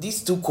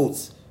 These two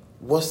quotes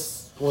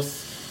was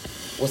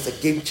a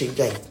game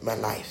changer in my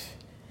life.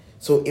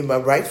 So in my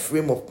right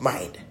frame of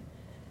mind,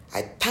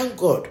 I thank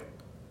God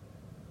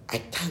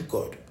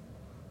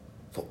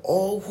for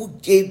all who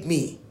gave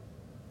me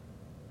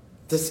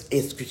this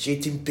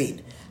excruciating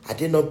pain.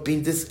 Had it not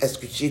been this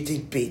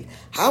excruciating pain,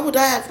 how would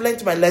I have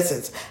learned my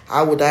lessons?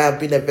 How would I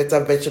have been a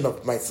better version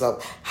of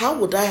myself? How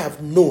would I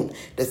have known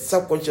that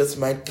subconscious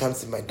mind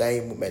comes in my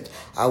dying moment?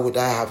 How would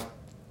I have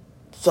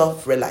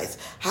self-realized?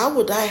 How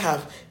would I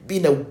have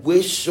been a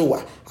way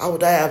shower? How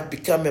would I have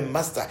become a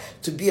master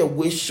to be a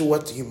way shower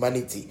to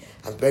humanity?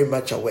 I'm very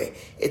much aware.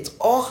 It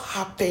all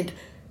happened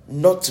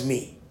not to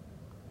me,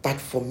 but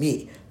for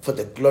me, for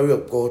the glory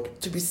of God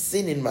to be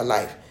seen in my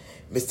life.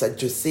 Mr.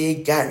 Jose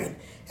Garin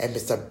and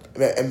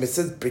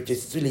Mrs. Bridget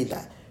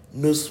Sulina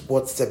knows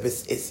what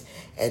service is.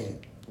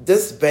 And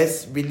this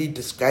verse really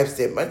describes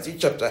it. Matthew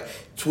chapter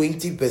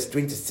 20, verse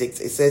 26.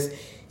 It says,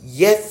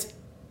 "Yes,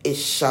 it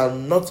shall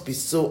not be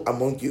so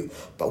among you,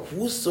 but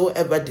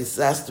whosoever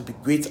desires to be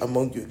great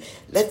among you,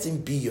 let him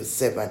be your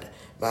servant."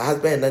 My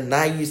husband and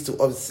I used to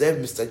observe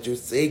Mr.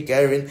 Jose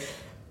Garin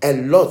a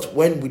lot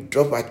when we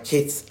drop our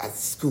kids at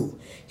school.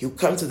 He'll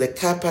come to the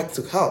car park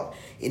to help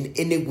in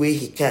any way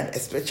he can,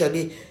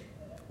 especially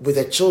with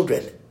the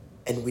children.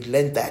 And we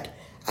learned that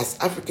as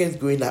Africans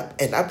growing up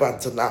and up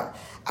until now,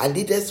 our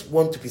leaders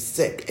want to be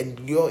served and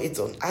lure it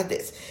on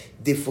others.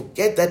 They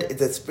forget that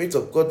it's the Spirit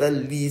of God that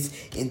lives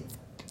in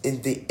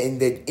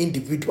the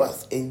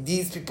individuals, in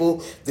these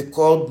people they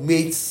call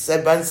maids,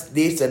 servants,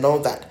 slaves, and all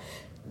that.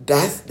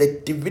 Thus, the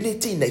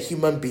divinity in a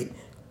human being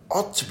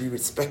ought to be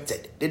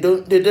respected. They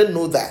don't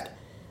know that.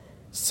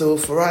 So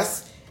for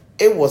us,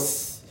 it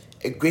was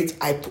a great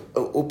eye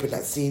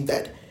opener seeing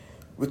that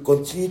we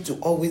continue to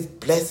always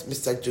bless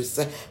Mr.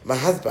 Joseph, my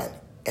husband,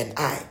 and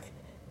I,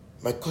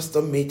 my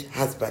custom-made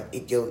husband,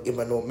 Eagle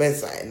Helen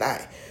Mensah, and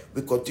I.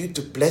 We continue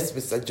to bless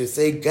Mr.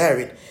 Jose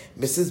Garin,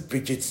 Mrs.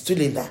 Bridget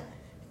Stulina,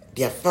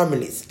 their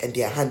families, and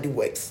their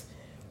handiworks.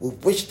 We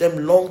wish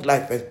them long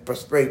life and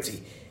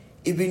prosperity,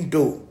 even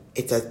though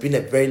it has been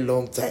a very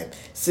long time,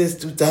 since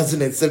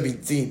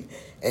 2017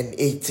 and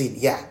 18.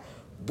 Yeah,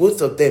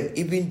 both of them,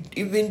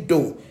 even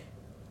though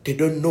they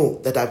don't know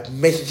that I've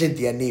mentioned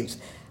their names,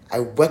 I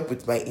work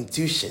with my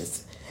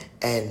intuitions,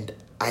 and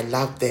I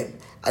love them.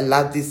 I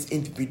love these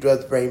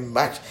individuals very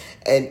much.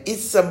 And if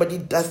somebody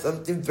does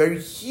something very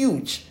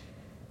huge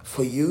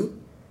for you,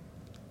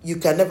 you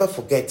can never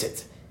forget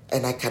it.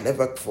 And I can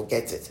never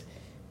forget it.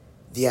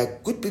 They are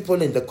good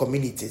people in the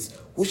communities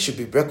who should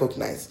be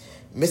recognized.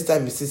 Mr.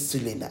 and Mrs.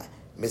 Sulina,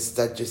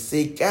 Mr.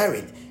 Jose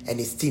Garin and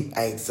his team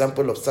are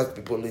examples of such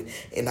people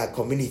in our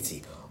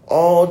community.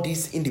 All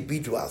these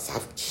individuals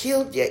have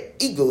killed their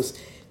egos.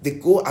 They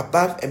go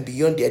above and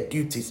beyond their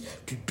duties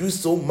to do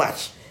so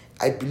much.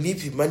 I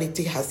believe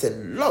humanity has a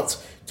lot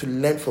to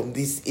learn from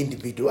these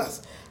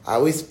individuals. I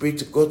always pray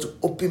to God to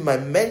open my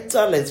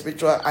mental and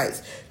spiritual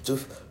eyes to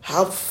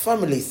have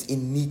families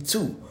in need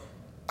too.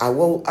 I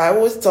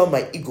always tell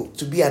my ego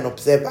to be an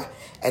observer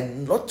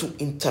and not to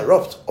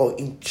interrupt or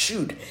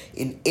intrude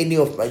in any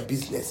of my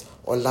business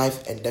or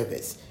life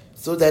endeavors,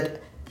 so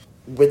that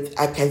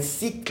I can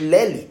see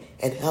clearly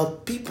and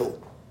help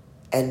people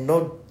and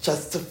not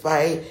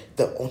justify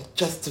the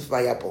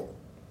unjustifiable.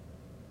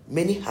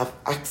 Many have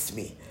asked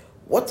me,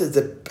 what is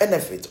the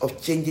benefit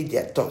of changing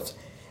their thoughts?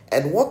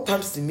 And what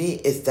comes to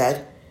me is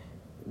that,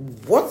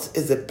 what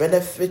is the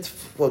benefit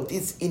for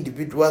these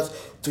individuals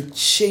to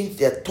change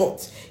their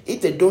thoughts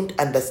if they don't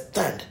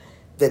understand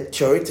the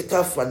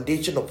theoretical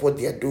foundation of what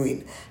they are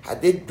doing? Are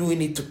they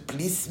doing it to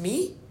please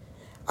me?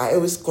 I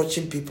always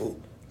caution people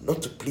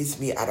not to please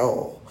me at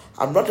all.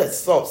 I'm not a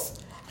source.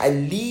 I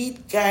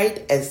lead,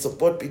 guide, and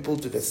support people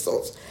to the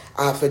source.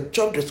 I have a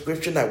job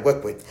description I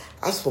work with.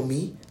 As for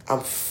me,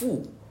 I'm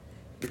full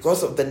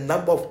because of the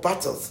number of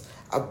battles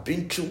I've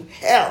been through.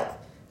 Hell,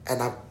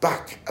 and I'm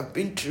back.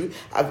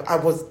 I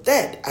was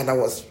dead and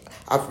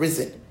I've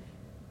risen.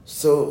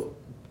 So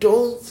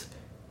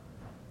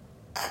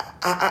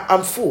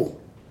I'm full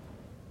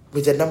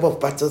with the number of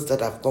battles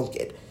that I've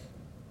conquered.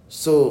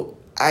 So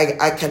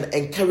I can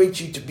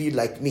encourage you to be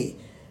like me,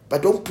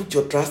 but don't put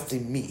your trust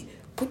in me.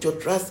 Put your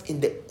trust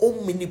in the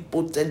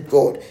omnipotent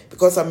God,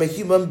 because I'm a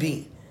human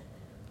being.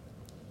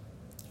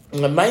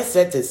 My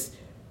mindset is,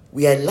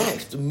 we are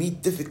alive to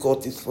meet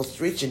difficulties,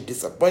 frustration,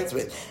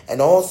 disappointment,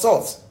 and all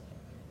sorts.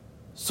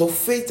 So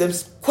face them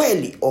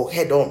squarely or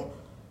head on,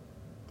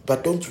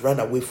 but don't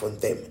run away from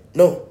them.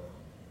 No.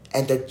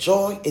 And the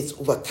joy is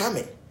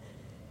overcoming.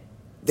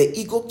 The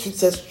ego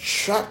keeps us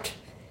trapped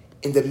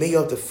in the maze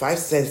of the five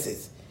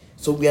senses,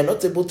 so we are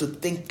not able to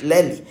think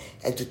clearly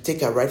and to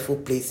take a rightful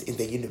place in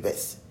the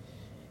universe.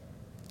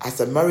 As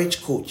a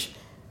marriage coach,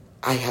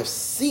 I have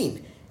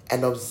seen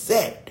and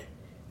observed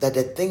that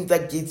the thing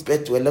that gives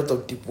birth to a lot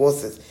of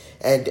divorces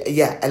and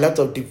a lot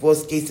of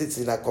divorce cases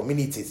in our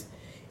communities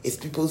is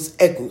people's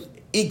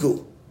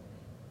ego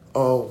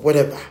or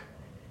whatever.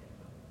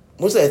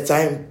 Most of the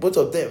time, both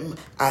of them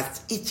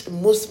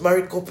most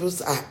married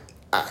couples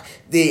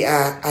they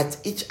are at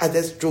each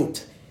other's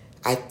throat.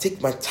 I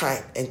take my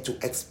time and to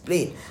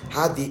explain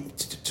how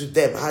to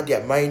them how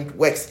their mind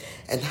works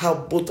and how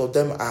both of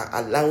them are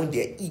allowing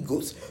their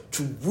egos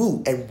to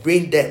rule and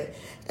reign them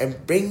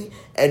and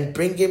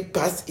bringing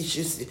past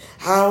issues,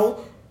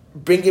 how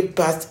bringing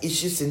past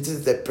issues into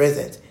the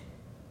present.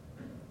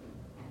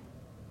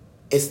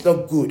 It's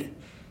not good,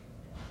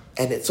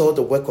 and it's all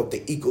the work of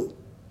the ego.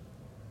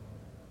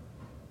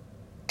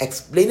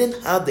 Explaining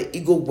how the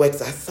ego works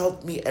has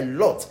helped me a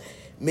lot.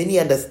 Many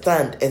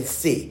understand and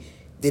say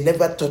they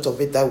never thought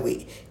of it that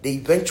way. They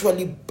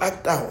eventually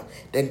back down,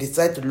 then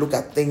decide to look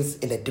at things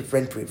in a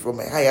different way, from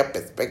a higher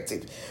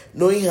perspective,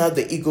 knowing how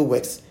the ego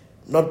works,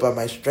 not by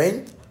my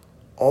strength,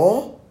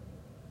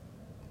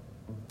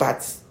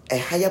 but a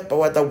higher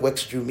power that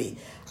works through me.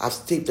 I've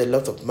saved a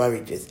lot of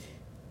marriages,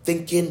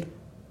 who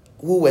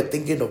were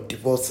thinking of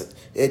divorcing.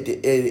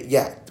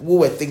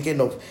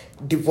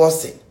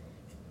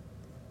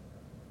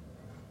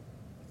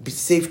 Be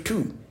safe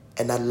too,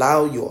 and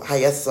allow your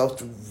higher self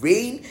to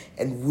reign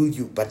and rule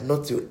you, but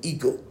not your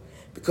ego,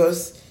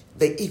 because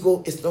the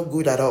ego is not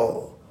good at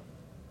all.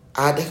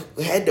 I'd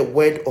heard the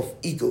word of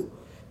ego,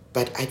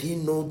 but I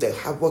didn't know the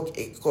havoc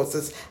it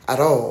causes at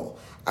all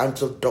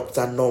until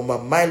Dr. Norma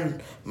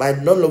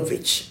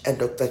Milonovich and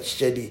Dr.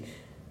 Shelley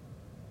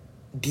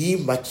D.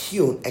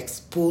 McKeown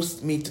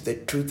exposed me to the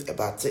truth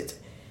about it.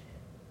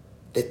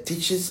 The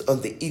teachings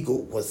on the ego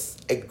was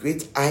a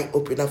great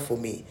eye-opener for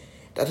me.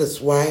 That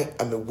is why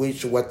I'm a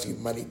wage toward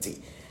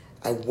humanity.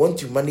 I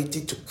want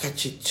humanity to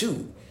catch it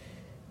too.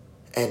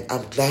 And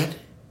I'm glad,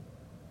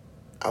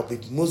 I'll be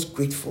most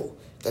grateful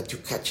that you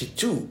catch it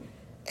too.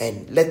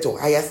 And let your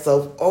higher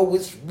self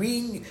always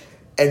reign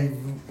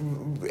and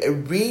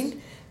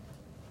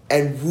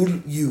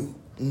rule you,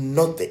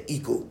 not the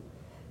ego.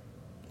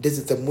 This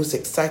is the most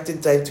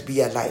exciting time to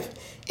be alive.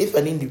 If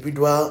an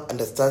individual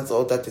understands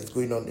all that is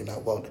going on in our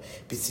world,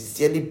 be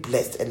sincerely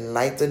blessed and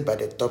enlightened by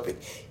the topic,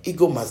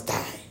 ego must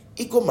die.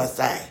 Ego must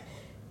die.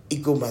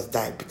 Ego must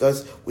die,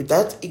 because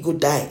without ego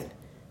dying,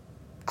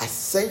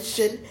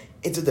 ascension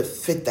into the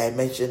fifth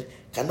dimension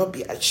cannot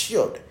be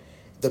assured.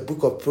 The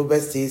book of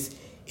Proverbs says,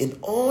 in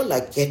all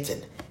our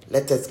getting,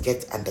 let us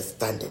get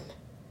understanding.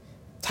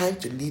 Time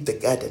to leave the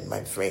garden,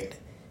 my friend.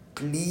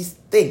 Please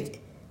think,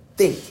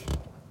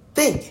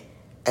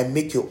 and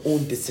make your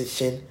own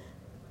decision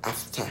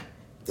after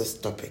this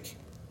topic.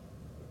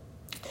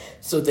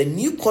 So the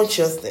new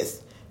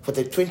consciousness for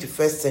the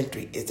 21st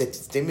century is the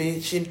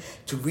determination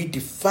to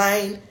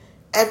redefine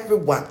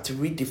everyone, to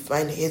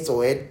redefine his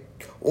or her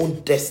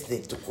own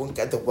destiny to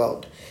conquer the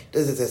world.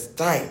 This is the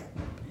time.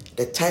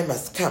 The time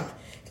has come.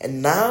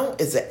 And now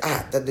is the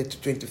hour that in this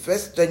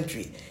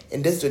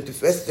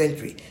 21st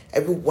century,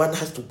 everyone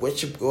has to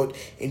worship God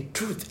in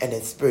truth and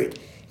in spirit.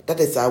 That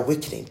is our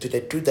awakening to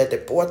the truth that the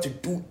power to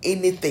do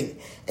anything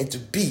and to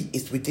be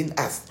is within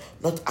us,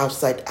 not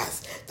outside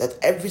us. That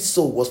every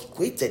soul was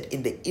created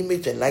in the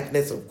image and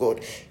likeness of God.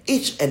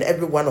 Each and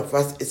every one of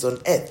us is on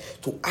earth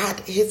to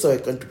add his or her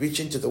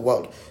contribution to the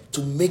world,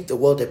 to make the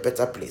world a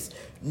better place.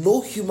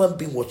 No human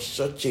being was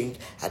shortchanged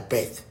at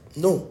birth.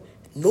 No,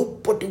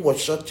 nobody was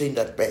shortchanged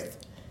at birth.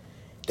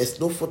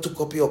 There's no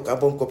photocopy or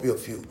carbon copy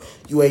of you.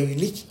 You are a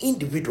unique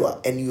individual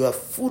and you are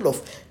full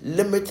of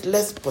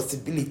limitless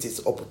possibilities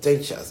or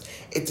potentials.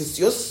 It is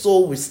your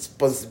sole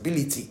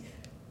responsibility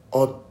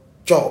or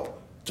job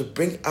to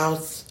bring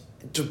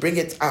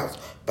it out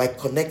by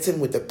connecting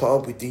with the power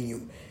within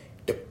you.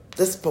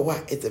 This power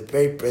is the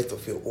very breath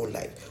of your own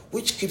life,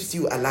 which keeps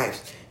you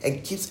alive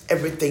and keeps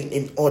everything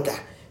in order.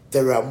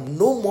 There are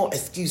no more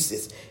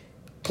excuses,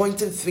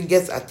 pointing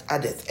fingers at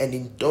others and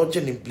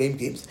indulging in blame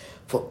games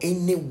for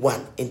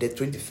anyone in the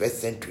 21st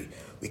century.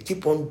 We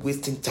keep on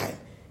wasting time,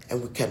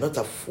 and we cannot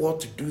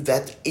afford to do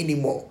that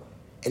anymore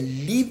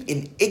and live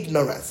in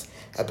ignorance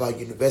about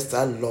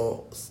universal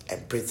laws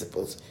and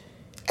principles.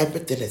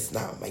 Everything is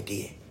now, my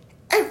dear.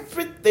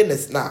 Everything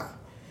is now.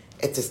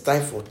 It is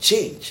time for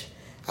change.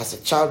 As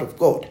a child of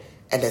God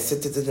and a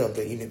citizen of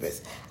the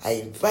universe, I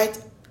invite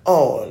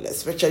all,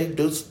 especially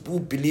those who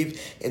believe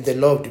in the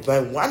law of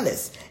divine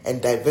oneness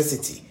and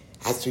diversity,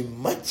 as we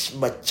march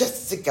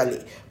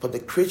majestically for the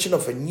creation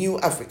of a new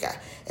Africa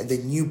and the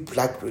new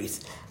black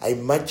race. I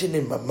imagine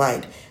in my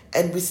mind,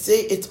 and we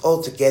say it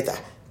all together,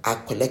 our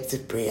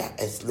collective prayer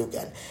and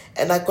slogan.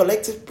 And our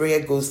collective prayer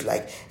goes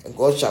like, and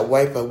God shall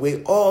wipe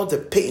away all the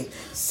pain,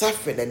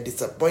 suffering, and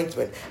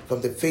disappointment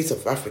from the face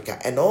of Africa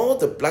and all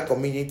the black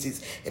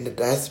communities in the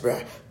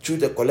diaspora through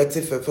the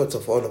collective efforts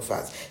of all of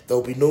us. There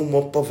will be no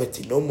more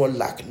poverty, no more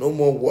lack, no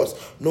more wars,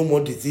 no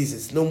more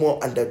diseases, no more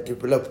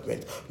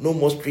underdevelopment, no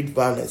more street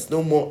violence,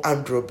 no more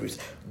armed robberies,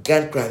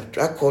 gun crime,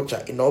 drug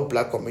culture in all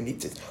black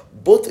communities,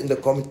 both in the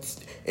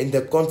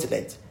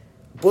continent,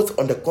 both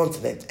on the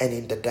continent and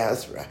in the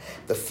diaspora.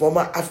 The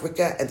former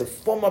Africa and the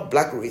former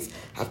black race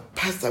have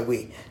passed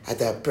away at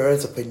the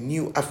appearance of a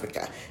new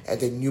Africa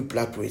and a new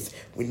black race.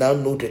 We now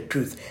know the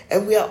truth,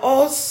 and we are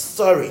all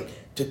sorry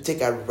to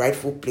take our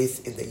rightful place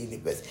in the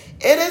universe.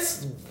 It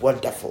is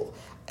wonderful.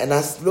 And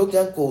our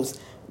slogan goes,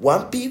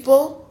 one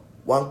people,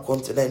 one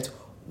continent,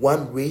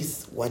 one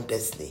race, one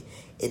destiny.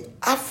 In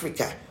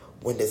Africa,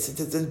 when the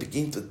citizens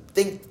begin to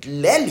think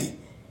clearly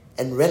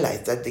and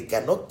realize that they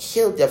cannot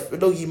kill their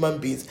fellow human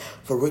beings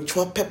for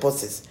ritual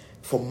purposes,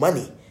 for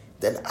money,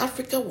 then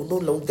Africa will no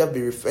longer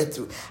be referred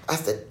to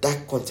as the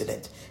dark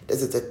continent.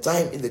 This is a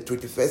time in the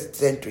 21st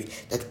century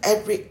that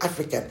every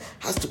African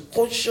has to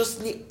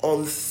consciously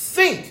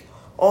unthink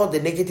all the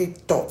negative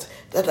thoughts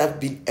that have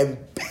been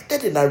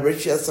embedded in our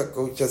racial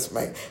subconscious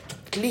mind, to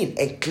clean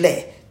and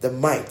clear the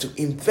mind, to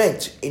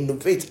invent, to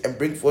innovate, and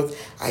bring forth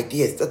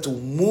ideas that will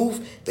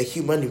move the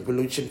human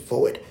evolution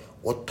forward.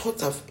 What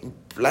thoughts have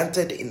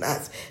implanted in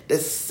us,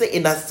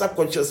 in our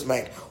subconscious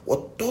mind,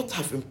 what thoughts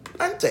have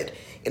implanted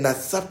in our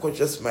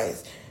subconscious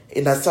minds,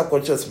 in our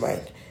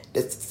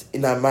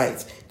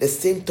minds, the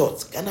same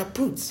thoughts can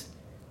uproot.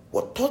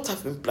 What thoughts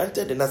have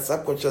implanted in our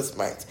subconscious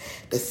minds,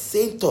 the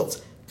same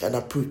thoughts can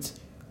uproot.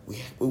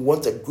 We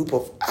want a group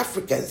of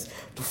Africans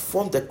to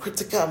form the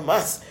critical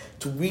mass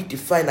to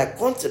redefine our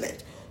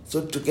continent.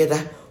 So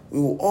together, we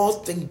will all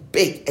think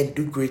big and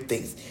do great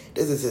things.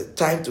 This is a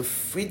time to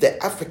free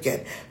the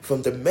African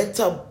from the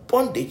mental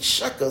bondage,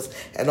 shackles,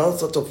 and all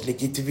sorts of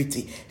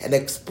negativity, and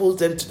expose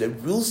them to the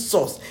real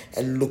source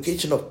and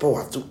location of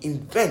power, to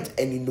invent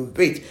and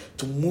innovate,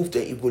 to move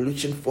the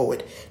evolution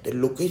forward. The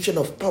location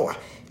of power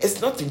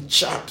is not in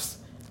charms,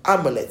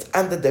 amulets,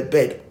 under the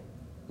bed,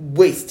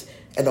 waste,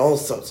 and all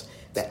sorts.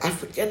 The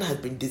African has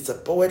been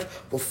disappointed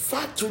for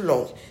far too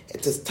long.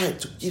 It is time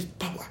to give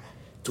power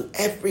to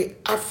every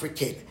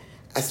African,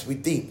 as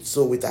within,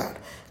 so without,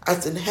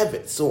 as in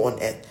heaven, so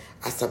on earth,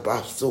 as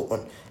above, so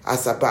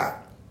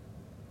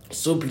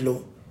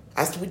below,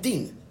 as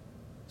within,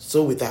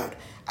 so without,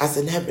 as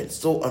in heaven,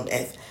 so on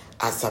earth,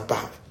 as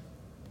above,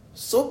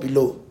 so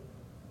below.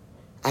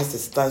 As it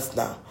stands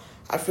now,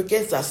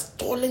 Africans are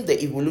stalling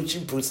the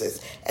evolution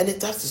process, and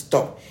it has to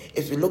stop.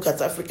 If you look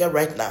at Africa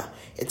right now,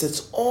 it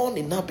is all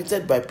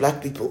inhabited by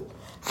black people.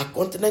 Our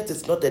continent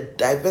is not a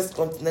diverse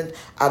continent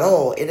at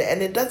all, and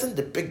it doesn't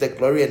depict the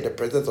glory and the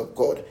presence of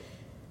God.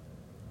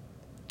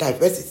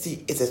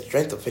 Diversity is a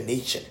strength of a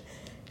nation.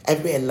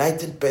 Every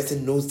enlightened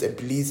person knows and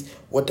believes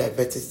what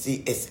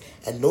diversity is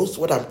and knows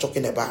what I'm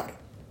talking about.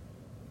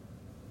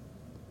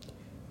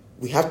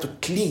 We have to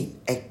clean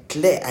and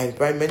clear our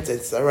environment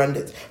and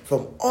surroundings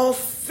from all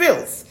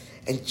filth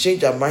and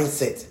change our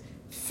mindset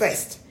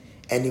first,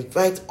 and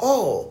invite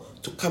all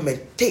to come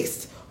and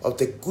taste of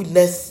the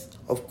goodness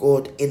of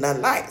God in our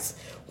lives.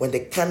 When the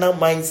carnal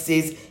mind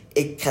says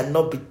it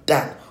cannot be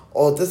done,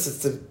 or this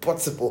is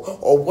impossible,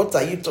 or what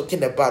are you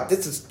talking about,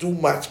 this is too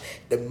much,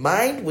 the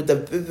mind with a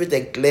vivid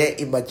and clear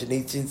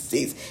imagination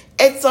says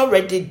it's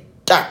already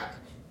done.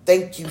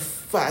 Thank you,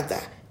 Father.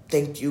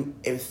 Thank you,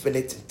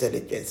 infinite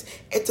intelligence.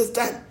 It is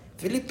done.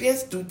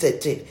 Philippians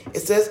 2:13, it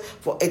says,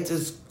 for it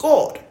is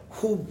God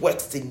who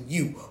works in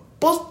you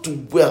both to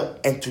will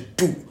and to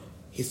do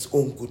his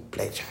own good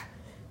pleasure.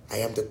 I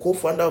am the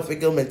co-founder of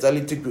Eagle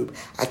Mentality Group.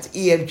 At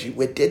EMG,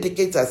 we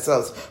dedicate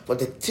ourselves for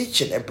the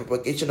teaching and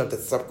propagation of the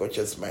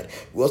subconscious mind.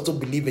 We also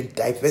believe in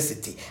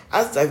diversity.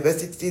 As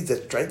diversity is the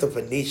strength of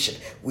a nation,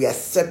 we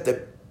accept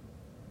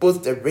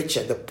both the rich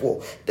and the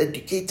poor, the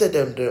educated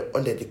and the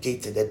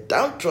uneducated, the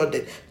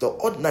downtrodden, the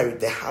ordinary,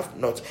 the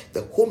have-not,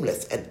 the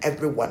homeless, and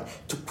everyone,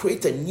 to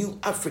create a new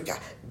Africa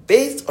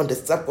based on the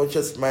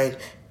subconscious mind,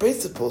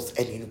 principles,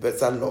 and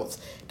universal laws.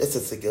 This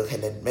is Eagle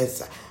Helen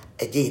Mensah.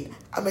 Again,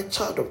 I'm a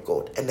child of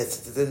God and a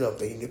citizen of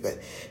the universe.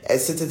 A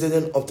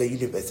citizen of the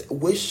universe.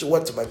 Wish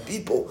what to my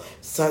people,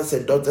 sons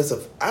and daughters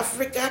of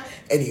Africa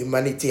and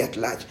humanity at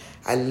large.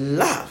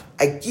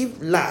 I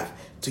give love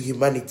to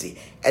humanity,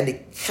 and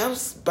it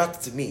comes back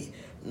to me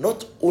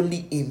not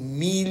only in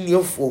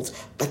million folds,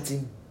 but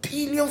in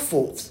billion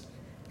folds.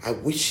 I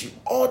wish you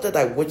all that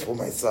I wish for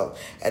myself,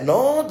 and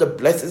all the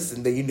blessings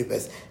in the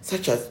universe,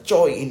 such as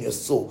joy in your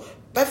soul,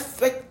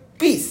 perfect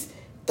peace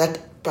that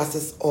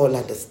passes all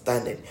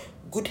understanding,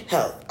 good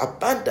health,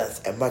 abundance,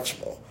 and much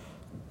more.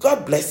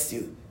 God bless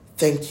you.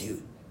 Thank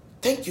you.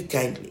 Thank you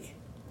kindly.